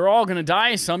executives, rich. they're all going to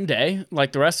die someday,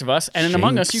 like the rest of us. And in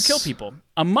Among Us, you Shanks. kill people.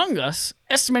 Among Us,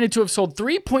 estimated to have sold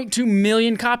 3.2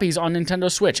 million copies on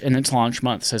Nintendo Switch in its launch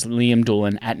month, says Liam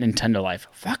Doolin at Nintendo Life.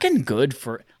 Fucking good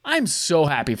for... I'm so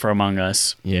happy for Among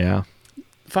Us. Yeah.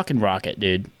 Fucking rocket,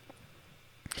 dude.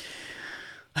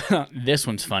 This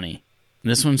one's funny.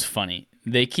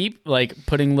 They keep like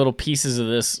putting little pieces of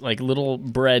this, like little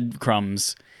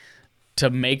breadcrumbs, to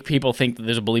make people think that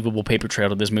there's a believable paper trail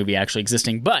to this movie actually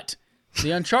existing. But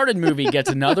the Uncharted movie gets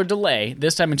another delay,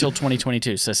 this time until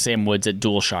 2022, says Sam Woods at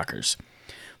Dual Shockers.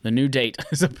 The new date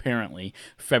is apparently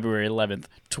February 11th,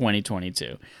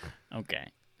 2022.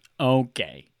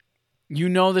 Okay. You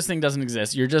know this thing doesn't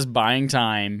exist. You're just buying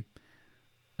time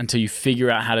until you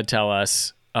figure out how to tell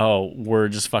us, oh, we're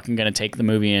just fucking going to take the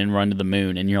movie and run to the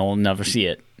moon, and you'll never see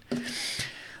it.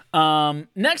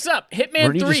 Next up, Hitman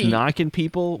Weren't you 3. just knocking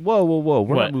people? Whoa. We're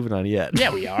What? not moving on yet.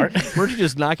 Yeah, we are. Weren't you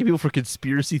just knocking people for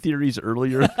conspiracy theories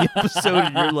earlier in the episode?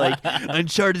 And you're like,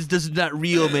 Uncharted is not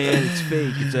real, man. It's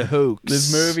fake. It's a hoax.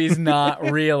 This movie's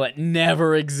not real. It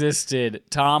never existed.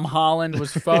 Tom Holland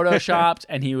was photoshopped,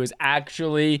 and he was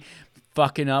actually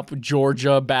fucking up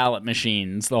Georgia ballot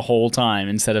machines the whole time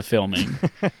instead of filming.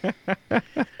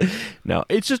 No,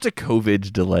 it's just a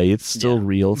COVID delay. It's still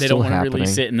real. It's They still don't want to happening.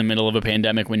 release it in the middle of a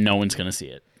pandemic when no one's going to see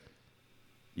it.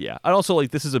 Yeah. And also,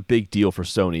 like, this is a big deal for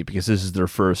Sony because this is their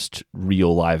first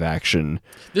real live action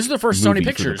This is the first movie Sony for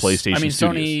the Pictures. PlayStation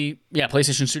Sony, Studios.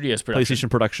 PlayStation Studios production. PlayStation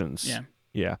Productions. Yeah.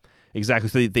 Yeah. Exactly.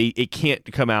 So it can't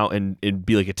come out and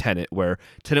be like a Tenet, where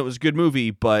Tenet was a good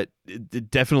movie, but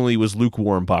it definitely was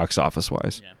lukewarm box office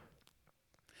wise. Yeah.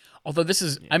 Although this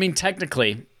is,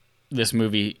 technically, this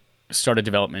movie started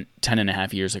development 10 and a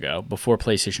half years ago before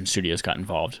PlayStation Studios got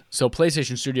involved. So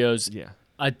PlayStation Studios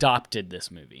adopted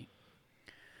this movie.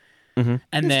 Mm-hmm.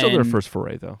 And It's then still their first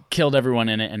foray, though. killed everyone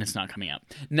in it, and it's not coming out.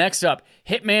 Next up,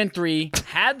 Hitman 3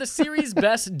 had the series'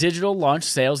 best digital launch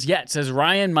sales yet, says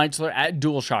Ryan Meitzler at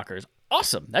DualShockers.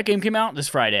 Awesome. That game came out this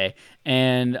Friday,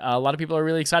 and a lot of people are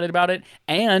really excited about it.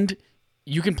 And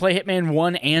you can play Hitman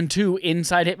 1 and 2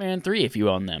 inside Hitman 3 if you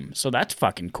own them. So that's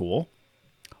fucking cool.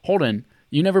 Holden,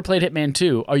 you never played Hitman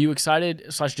 2. Are you excited,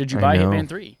 / did you buy know. Hitman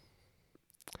 3?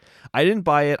 I didn't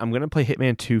buy it. I'm going to play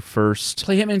Hitman 2 first.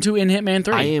 Play Hitman 2 in Hitman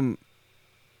 3. I am.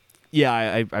 Yeah,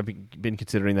 I've been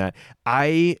considering that.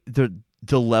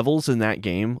 The levels in that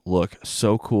game look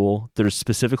so cool. There's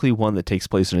specifically one that takes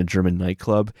place in a German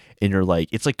nightclub, and you're like,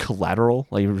 it's like Collateral.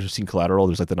 Like, you've ever seen Collateral?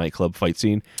 There's like the nightclub fight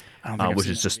scene, I don't think I've which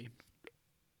seen is that just, movie.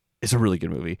 it's a really good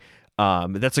movie.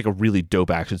 That's like a really dope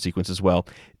action sequence as well.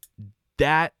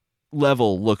 That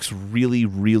level looks really,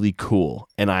 really cool,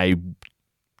 and I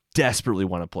desperately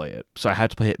want to play it. So I have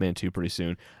to play Hitman 2 pretty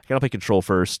soon. I gotta play Control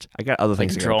first. I got other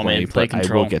things Control, I gotta play, man. Play but I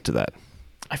Control. will get to that.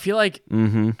 I feel like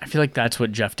that's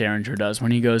what Jeff Derringer does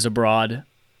when he goes abroad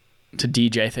to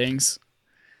DJ things.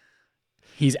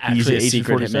 He's actually a Agent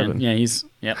secret 47.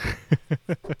 hitman. Yeah,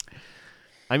 yep.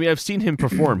 I mean, I've seen him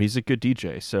perform. He's a good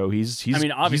DJ, so he's.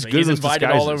 Obviously, good he's with invited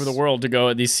all disguises. over the world to go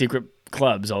at these secret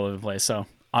clubs all over the place. So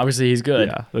obviously, he's good.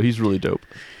 Yeah, so he's really dope.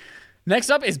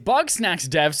 Next up is Bug Snacks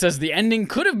Dev says the ending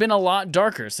could have been a lot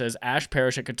darker, says Ash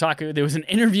Parrish at Kotaku. There was an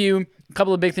interview. A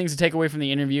couple of big things to take away from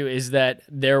the interview is that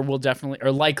there will definitely,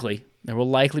 or likely, There will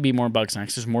likely be more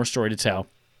Bugsnax. There's more story to tell.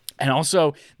 And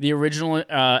also, the original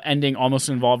ending almost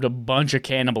involved a bunch of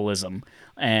cannibalism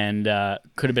and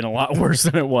could have been a lot worse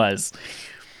than it was.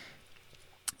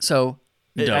 So,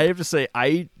 dope. I have to say,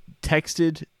 I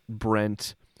texted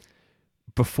Brent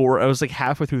before, I was like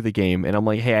halfway through the game, and I'm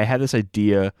like, hey, I had this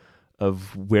idea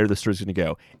of where the story's going to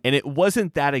go. And it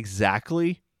wasn't that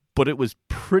exactly, but it was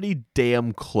pretty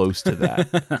damn close to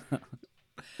that.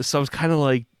 So I was kind of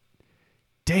like,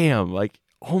 damn, like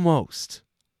almost.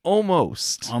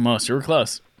 You were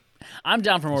close. I'm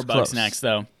down for more Bugsnax,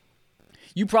 though.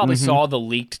 You probably saw the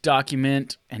leaked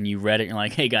document and you read it. And you're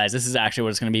like, hey guys, this is actually what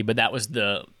it's going to be. But that was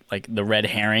the red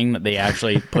herring that they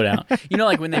actually put out. You know,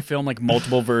 like when they film like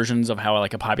multiple versions of how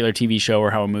like a popular TV show or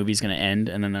how a movie's going to end,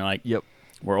 and then they're like, yep,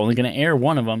 we're only going to air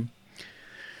one of them.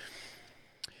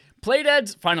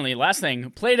 Playdead's, finally, last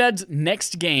thing. Playdead's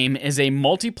next game is a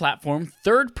multi-platform,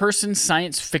 third-person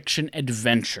science fiction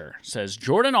adventure, says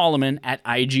Jordan Alleman at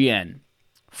IGN.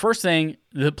 First thing,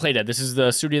 the Playdead. This is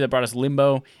the studio that brought us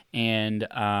Limbo and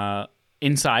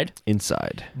Inside.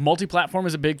 Multi-platform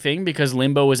is a big thing because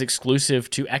Limbo was exclusive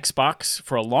to Xbox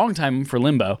for a long time for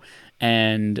Limbo.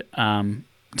 And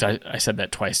I said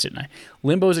that twice, didn't I?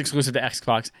 Limbo is exclusive to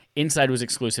Xbox. Inside was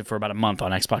exclusive for about a month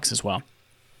on Xbox as well.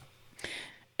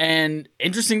 And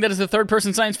interesting that it's a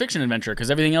third-person science fiction adventure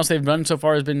because everything else they've done so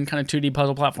far has been kind of 2D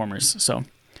puzzle platformers. So,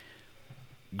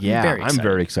 yeah, I'm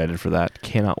very excited for that.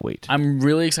 Cannot wait. I'm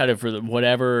really excited for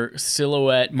whatever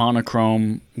silhouette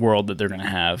monochrome world that they're going to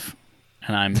have,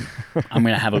 and I'm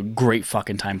going to have a great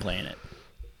fucking time playing it.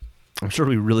 I'm sure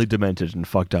it'll be really demented and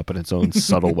fucked up in its own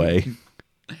subtle way.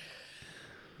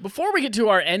 Before we get to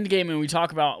our end game and we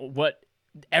talk about what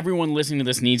everyone listening to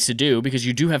this needs to do, because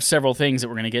you do have several things that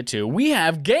we're going to get to. We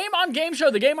have Game On Game Show,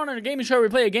 the Game On a Gaming Show. We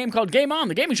play a game called Game On,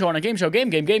 the gaming show on a game show.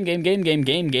 Game.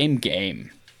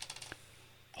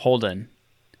 Holden,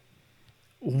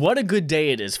 what a good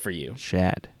day it is for you.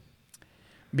 Shad.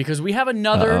 Because we have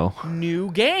another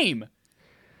new game.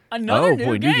 Another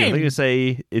new game. I think you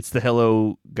say it's the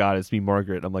Hello God, it's me,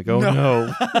 Margaret. I'm like, oh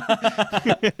no.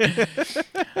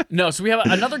 No, so we have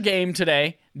another game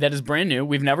today that is brand new.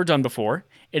 We've never done before.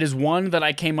 It is one that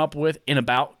I came up with in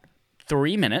about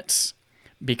 3 minutes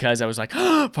because I was like,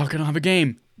 oh, fuck, I don't have a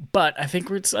game. But I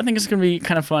think it's going to be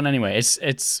kind of fun anyway.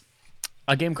 It's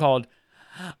a game called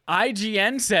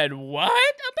IGN Said What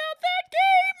About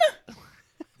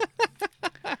That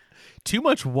Game? Too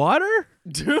much water?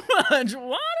 Too much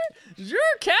water? Is your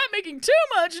cat making too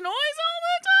much noise all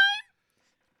the time?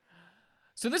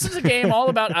 So this is a game all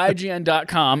about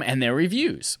IGN.com and their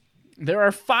reviews. There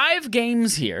are 5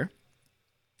 games here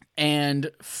and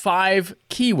 5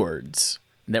 keywords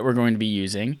that we're going to be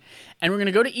using. And we're going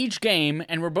to go to each game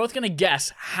and we're both going to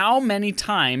guess how many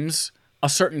times a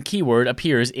certain keyword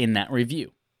appears in that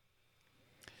review.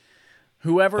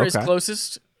 Whoever is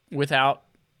closest without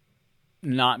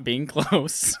not being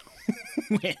close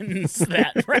wins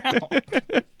that round.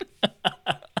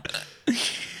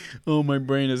 Oh, my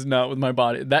brain is not with my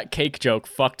body. That cake joke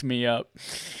fucked me up.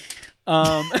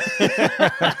 I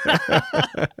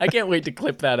can't wait to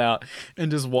clip that out and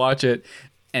just watch it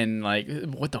and like,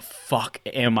 what the fuck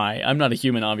am I? I'm not a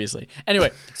human, obviously.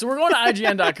 Anyway, so we're going to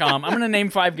IGN.com. I'm going to name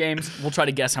 5 games. We'll try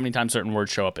to guess how many times certain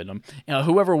words show up in them.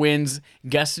 Whoever wins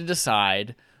gets to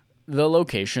decide the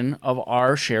location of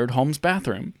our shared home's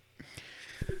bathroom.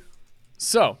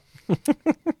 So,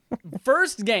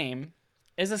 first game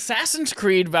is Assassin's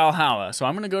Creed Valhalla. So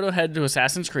I'm going to go ahead to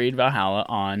Assassin's Creed Valhalla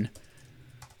on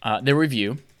the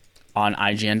review on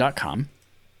IGN.com.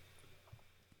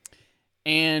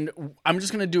 And I'm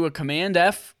just going to do a Command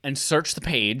F and search the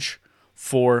page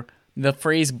for the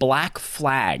phrase Black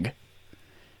Flag.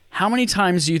 How many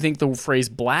times do you think the phrase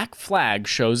Black Flag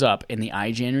shows up in the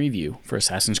IGN review for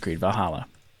Assassin's Creed Valhalla?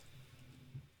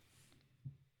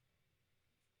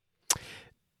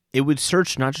 It would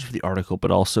search not just for the article,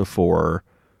 but also for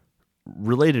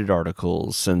related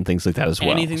articles and things like that as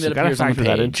well. Anything that appears on the page.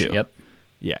 That into. Yep.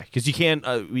 Yeah, because you can't.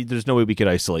 There's no way we could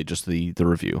isolate just the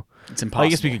review. It's impossible. I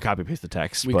guess we could copy paste the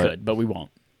text. We could, but we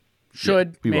won't.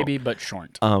 Should, yeah, maybe, won't. But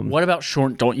shorn't. What about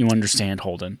shornt? Don't you understand,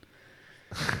 Holden?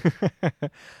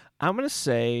 I'm gonna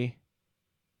say.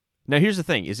 Now here's the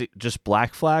thing: is it just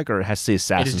Black Flag, or it has to say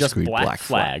Assassin's Creed? It is just Creed Black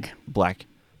Flag. Black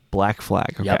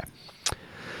Flag. Okay. Yep.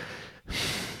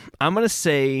 I'm gonna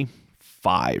say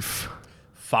 5.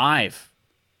 5.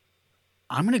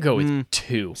 I'm gonna go with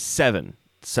 2. 7.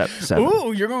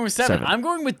 Ooh, you're going with 7. I'm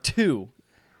going with 2.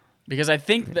 Because I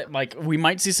think that like we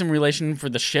might see some relation for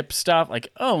the ship stuff.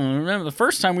 Like, oh, remember the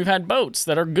first time we've had boats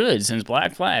that are good since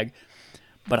Black Flag.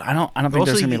 but I don't think Also,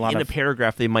 there's gonna be a lot in of. a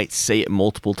paragraph, they might say it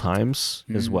multiple times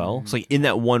as well. It's like in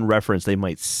that one reference, they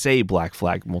might say Black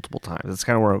Flag multiple times. That's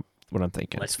kind of what I'm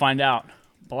thinking. Let's find out.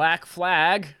 Black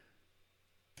Flag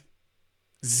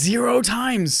 0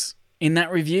 times in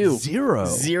that review.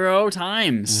 0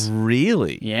 times.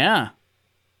 Really? Yeah.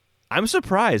 I'm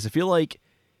surprised. I feel like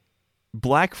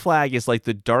Black Flag is like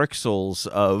the Dark Souls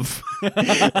of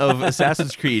of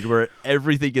Assassin's Creed, where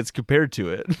everything gets compared to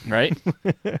it. Right?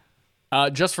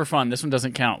 Just for fun, this one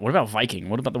doesn't count. What about Viking?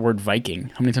 What about the word Viking?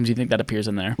 How many times do you think that appears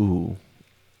in there? Ooh.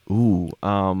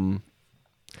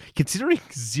 Considering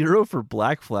 0 for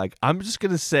Black Flag, I'm just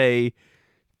gonna say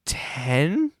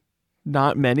 10.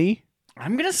 Not many.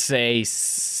 I'm going to say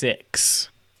 6.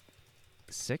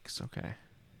 6. Okay.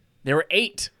 There were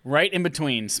 8 right in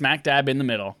between, smack dab in the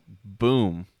middle.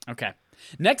 Boom. Okay.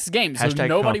 Next game. So Hashtag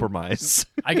nobody, compromise.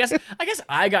 I guess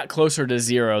I got closer to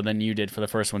 0 than you did for the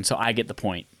first one, so I get the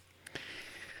point.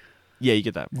 Yeah, you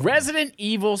get that. Resident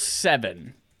Evil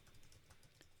 7.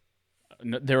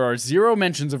 There are 0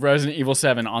 mentions of Resident Evil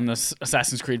 7 on this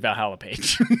Assassin's Creed Valhalla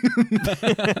page.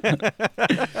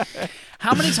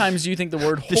 How many times do you think the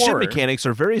word The ship horror... mechanics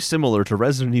are very similar to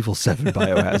Resident Evil 7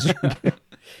 Biohazard.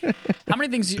 How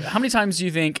many times do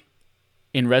you think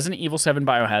in Resident Evil 7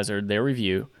 Biohazard, their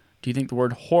review, do you think the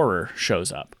word horror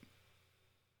shows up?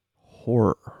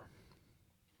 Horror.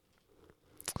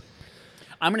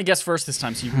 I'm going to guess first this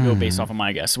time, so you can go based off of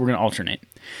my guess. We're going to alternate.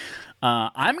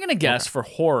 I'm going to guess for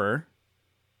horror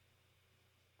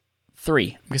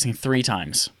 3. I'm guessing 3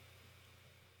 times.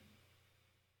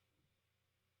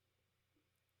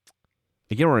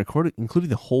 Again, we're including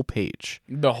the whole page.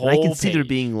 The whole And I can see page. there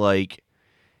being like,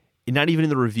 not even in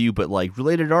the review, but like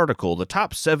related article, the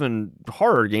top 7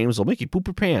 horror games will make you poop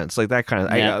your pants, like that kind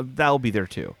of. Yeah. That'll be there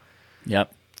too.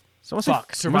 Yep. So I'm gonna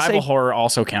Fuck. say, I'm gonna Survival say- horror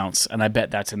also counts, and I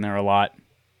bet that's in there a lot.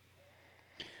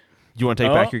 You want to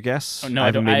take back your guess? Oh, no, I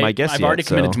haven't made my guess I've yet. already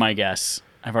committed so- to my guess.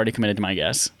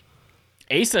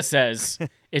 Asa says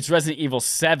it's Resident Evil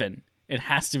 7. It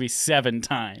has to be 7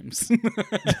 times.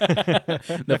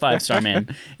 The 5-star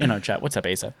man in our chat. What's up,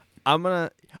 Asa?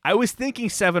 I was thinking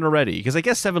 7 already because I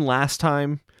guess 7 last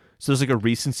time, so there's like a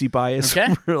recency bias.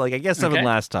 Okay. Like I guess 7 Okay.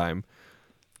 last time.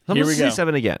 So I'm Here gonna we say go.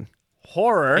 7 again.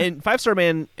 Horror. And 5-star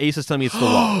man Ace is telling me it's the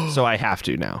law, so I have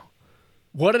to now.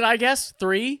 What did I guess?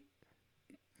 3?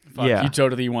 Fuck, Yeah. you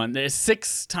totally won. There's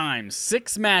 6 times,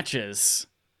 6 matches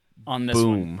on this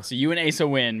Boom. one. So you and Asa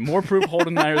win. More proof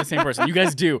Holden and I are the same person. You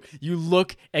guys do. You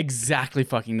look exactly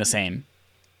fucking the same.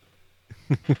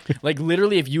 Like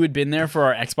literally, if you had been there for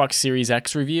our Xbox Series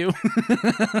X review,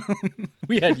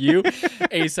 we had you,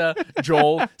 Asa,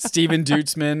 Joel, Steven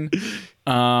Dutzman.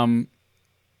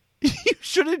 You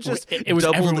should have just It was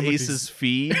doubled everyone with Ace's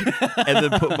feed and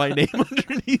then put my name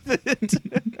underneath it.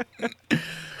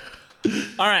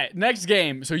 All right, next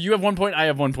game. So you have 1 point, I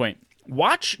have 1 point.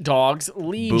 Watch Dogs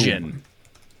Legion.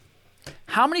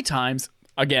 How many times,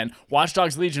 again, Watch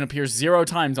Dogs Legion appears 0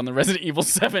 times on the Resident Evil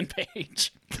 7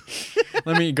 page.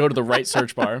 Let me go to the right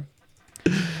search bar.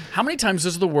 How many times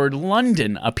does the word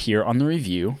London appear on the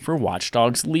review for Watch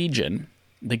Dogs Legion?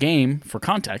 The game, for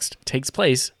context, takes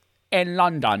place in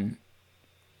London.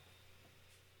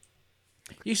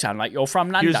 You sound like you're from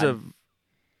London.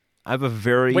 I have a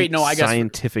very I guess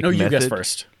scientific No, you method. guess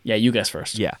first. Yeah, you guess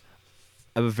first. Yeah.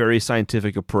 I have a very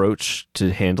scientific approach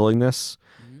to handling this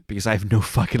because I have no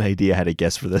fucking idea how to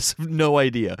guess for this. I have no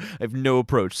idea. I have no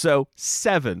approach. So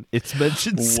 7. It's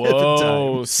mentioned 7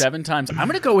 Whoa, times. 7 times. I'm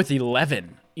going to go with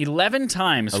 11. 11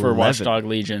 times for 11. Watchdog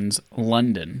Legion's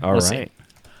London. All Let's right.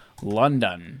 see.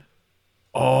 London.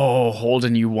 Oh,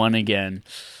 Holden, you won again.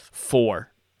 4.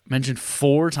 Mentioned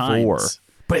 4 times. 4.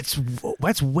 But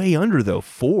that's way under though.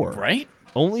 4. Right?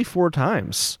 Only 4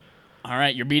 times. All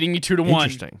right, you're beating me 2-1.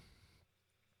 Interesting.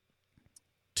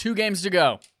 2 games to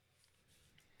go.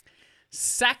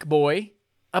 Sackboy,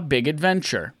 A Big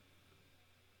Adventure.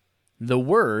 The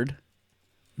word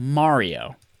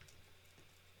Mario.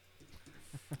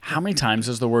 How many times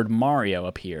does the word Mario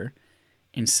appear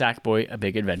in Sackboy, A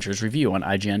Big Adventure's review on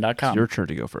IGN.com? It's your turn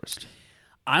to go first.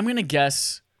 I'm going to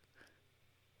guess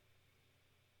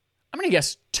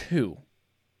 2.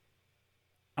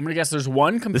 I'm going to guess there's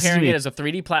one comparing it as a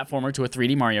 3D platformer to a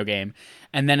 3D Mario game,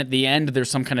 and then at the end there's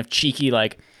some kind of cheeky,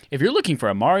 like, if you're looking for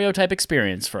a Mario-type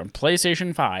experience from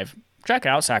PlayStation 5, check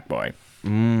out Sackboy. So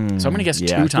I'm going to guess 2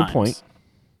 times. Good point.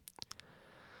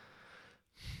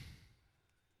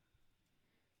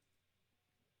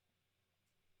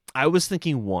 I was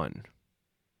thinking 1.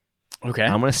 Okay.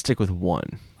 I'm going to stick with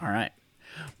 1. All right.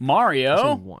 I'll say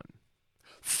Mario, 1.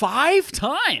 5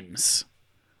 times.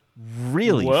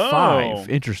 Really? Whoa. 5.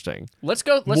 Interesting. Let's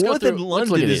go. Let's More go through. than Let's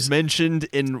look London at is these. mentioned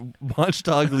in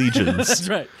Watchdog Legions. That's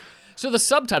right. So the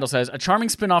subtitle says a charming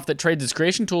spin-off that trades its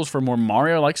creation tools for more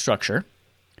Mario-like structure.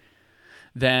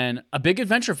 Then a big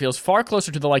adventure feels far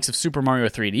closer to the likes of Super Mario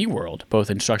 3D World, both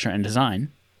in structure and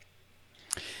design.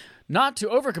 Not to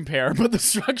overcompare, but the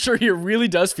structure here really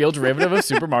does feel derivative of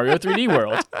Super Mario 3D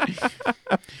World.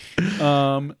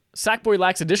 Sackboy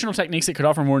lacks additional techniques that could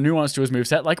offer more nuance to his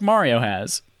moveset, like Mario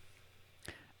has.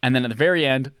 And then at the very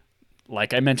end,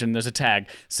 like I mentioned, there's a tag.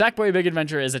 Sackboy Big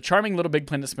Adventure is a charming little Big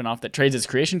Planet spinoff that trades its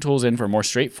creation tools in for a more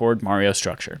straightforward Mario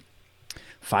structure.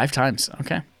 5 times.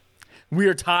 Okay. We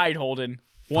are tied, Holden.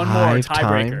 One more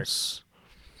tiebreaker. Times.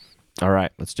 All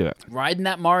right, let's do it. Riding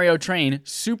that Mario train,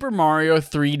 Super Mario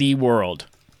 3D World.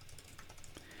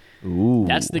 Ooh.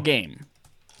 That's the game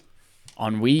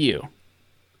on Wii U.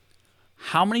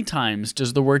 How many times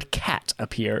does the word cat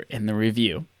appear in the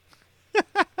review?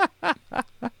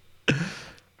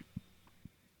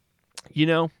 You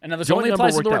know, And now this the only number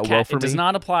applies to the worked word out well cat. for It does me.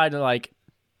 not apply to like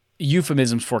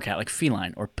euphemisms for cat, like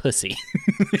feline or pussy.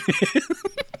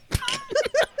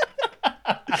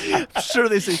 I'm sure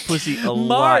they say pussy a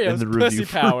lot in Mario's the review. pussy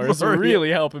for powers Mario.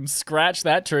 really help him scratch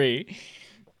that tree.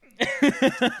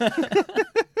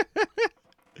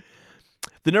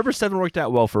 The number 7 worked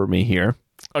out well for me here.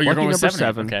 Oh, you're Lucky going with number 7?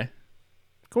 7. Okay.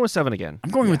 Going with 7 again. I'm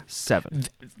going with 7.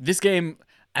 this game.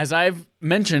 As I've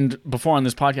mentioned before on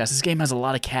this podcast, this game has a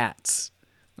lot of cats.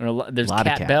 There's Lot of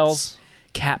cat cats. bells,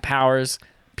 cat powers,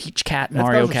 Peach Cat, That's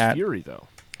Mario Bowser's Cat. Fury, though.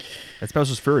 That's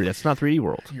Bowser's Fury. That's not 3D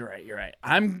World. You're right.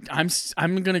 I'm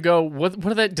gonna go. What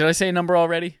are they? Did I say a number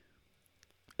already?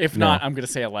 If No. not, I'm gonna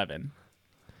say 11.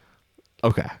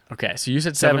 Okay. Okay, so you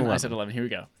said 7, 7, I said 11. Here we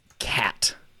go.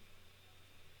 Cat.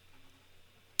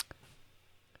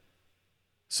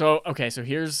 So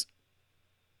here's.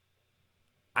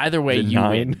 Either way, Is it you 9?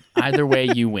 win. Either way,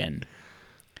 you win.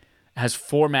 It has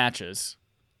 4 matches.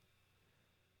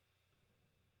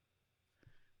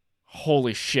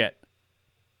 Holy shit.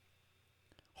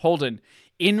 Holden,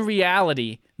 in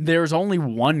reality, there's only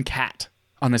one cat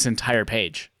on this entire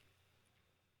page.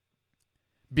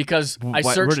 Because I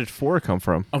Where searched. did 4 come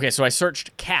from? Okay, so I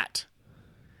searched cat,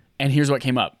 and here's what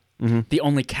came up. Mm-hmm. The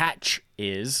only catch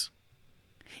is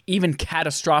even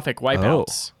catastrophic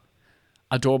wipeouts,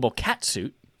 adorable cat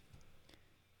suit,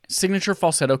 signature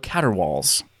falsetto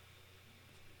caterwauls.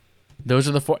 Those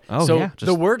are the 4. Oh, so yeah,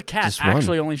 the word cat just one.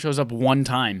 actually only shows up one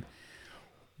time.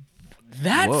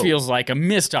 That Whoa. feels like a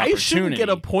missed I opportunity. shouldn't get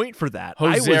a point for that.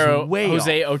 Jose, I was way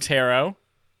Jose off. Otero.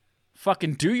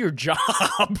 Fucking do your job.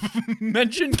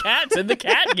 Mention cats in the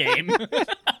cat game.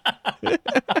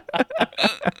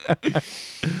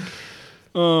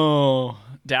 Oh.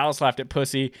 Dallas laughed at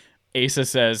pussy. Asa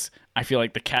says, I feel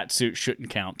like the cat suit shouldn't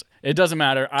count. It doesn't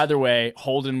matter. Either way,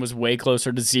 Holden was way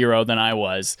closer to 0 than I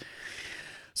was.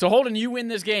 So, Holden, you win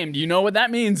this game. Do you know what that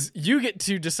means? You get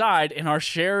to decide in our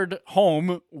shared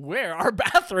home where our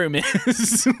bathroom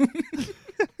is.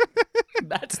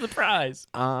 That's the prize.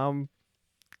 The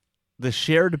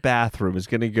shared bathroom is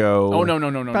going to go. Oh, no.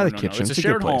 By the no. kitchen. It's a It's a good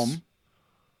shared place. home,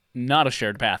 not a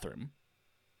shared bathroom.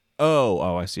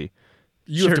 Oh, I see.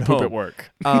 You have to Shared poop home. at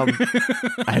work. I have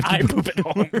to I poop at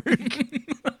home.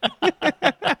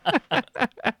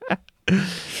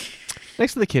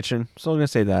 next to the kitchen. So I'm going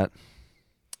to say that.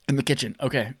 In the kitchen.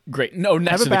 Okay, great. No,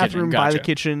 next Have to a the kitchen. bathroom by the Gotcha.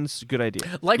 kitchen's a good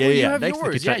idea. Like yeah, where you yeah, have next to the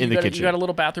yours. kitchen, Yeah, in the you kitchen. got a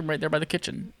little bathroom right there by the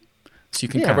kitchen. So you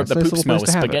can Yeah, cover up it's the a nice poop little smell place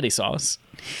with to have it. spaghetti sauce.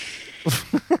 Hey,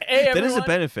 That is a everyone.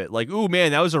 benefit. Like, ooh,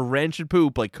 man, that was a wrench and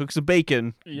poop. Like, cook some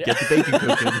bacon. Yeah. Get the bacon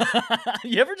cooking.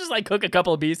 You ever just like cook a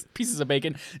couple of pieces of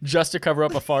bacon just to cover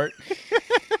up a fart?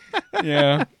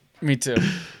 Yeah, me too.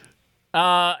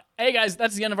 Hey guys,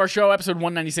 that's the end of our show, episode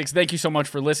 196. Thank you so much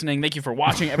for listening. Thank you for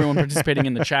watching, everyone participating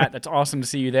in the chat. That's awesome to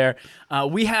see you there.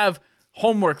 We have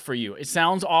homework for you. It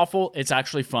sounds awful. It's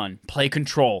actually fun. Play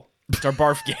Control. It's our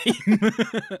barf game.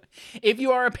 If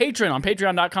you are a patron on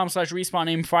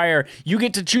patreon.com/respawnaimfire, you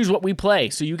get to choose what we play.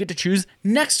 So you get to choose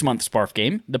next month's barf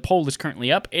game. The poll is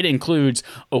currently up. It includes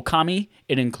Okami.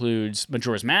 It includes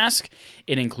Majora's Mask.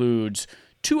 It includes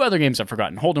 2 other games I've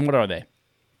forgotten. Holden, what are they?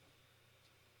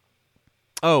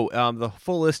 Oh, the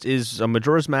full list is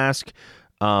Majora's Mask,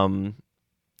 Okami,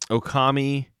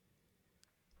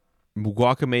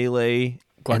 Guacamelee,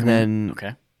 and then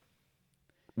Okay.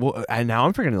 well, and now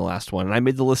I'm forgetting the last one. And I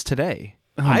made the list today.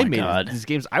 my I made God. these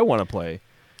games I want to play.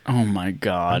 Oh my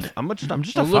God. I'm just Well,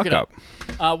 a look fuck it up.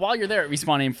 While you're there at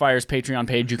Respawn Aim Fire's Patreon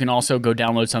page, you can also go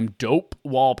download some dope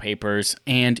wallpapers,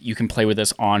 and you can play with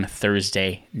us on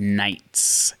Thursday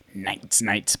nights.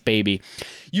 Nights, baby.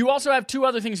 You also have 2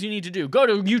 other things you need to do. Go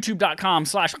to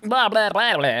youtube.com/blah, blah,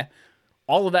 blah, blah.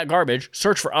 all of that garbage,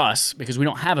 search for us, because we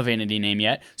don't have a vanity name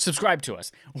yet. Subscribe to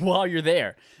us while you're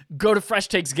there. Go to Fresh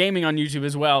Takes Gaming on YouTube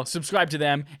as well. Subscribe to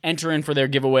them. Enter in for their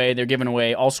giveaway. They're giving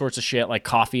away all sorts of shit like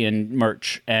coffee and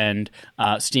merch and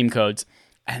Steam codes.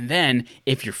 And then,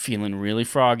 if you're feeling really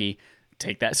froggy,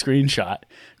 take that screenshot,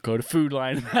 go to Food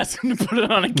Line and ask them to put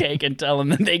it on a cake and tell them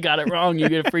that they got it wrong. You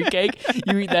get a free cake.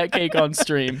 You eat that cake on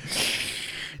stream.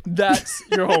 That's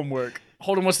your homework.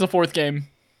 Holden, what's the fourth game?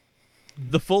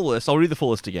 The full list. I'll read the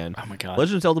full list again. Oh my god.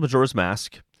 Legend of Zelda Majora's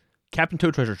Mask, Captain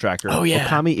Toad Treasure Tracker, Oh, yeah.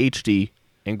 Okami HD,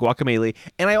 and Guacamelee.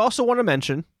 And I also want to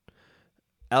mention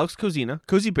Alex Kozina,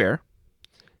 Cozy Bear,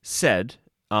 said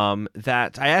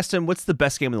that I asked him what's the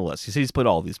best game on the list. He said he's played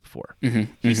all of these before.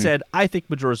 He said, I think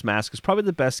Majora's Mask is probably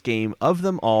the best game of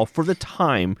them all for the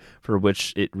time for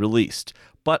which it released.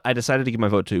 But I decided to give my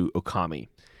vote to Okami.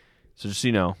 So just so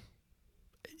you know,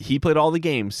 he played all the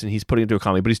games and he's putting it to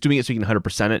Okami, but he's doing it so he can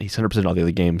 100% it. He's 100% all the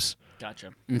other games.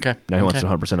 Gotcha. Okay. Now he wants to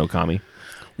 100% Okami.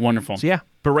 Wonderful. So yeah,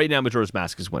 but right now Majora's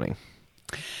Mask is winning.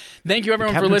 Thank you,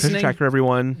 everyone, for Captain listening. Treasure Tracker,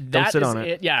 everyone. Don't That sit is on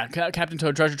it. Yeah, Captain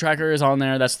Toad Treasure Tracker is on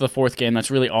there. That's the fourth game.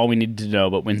 That's really all we needed to know,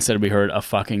 but instead we heard a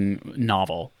fucking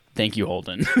novel. Thank you,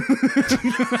 Holden.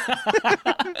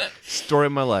 Story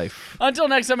of my life. Until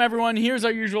next time, everyone, here's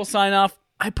our usual sign-off.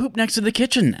 I poop next to the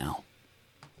kitchen now.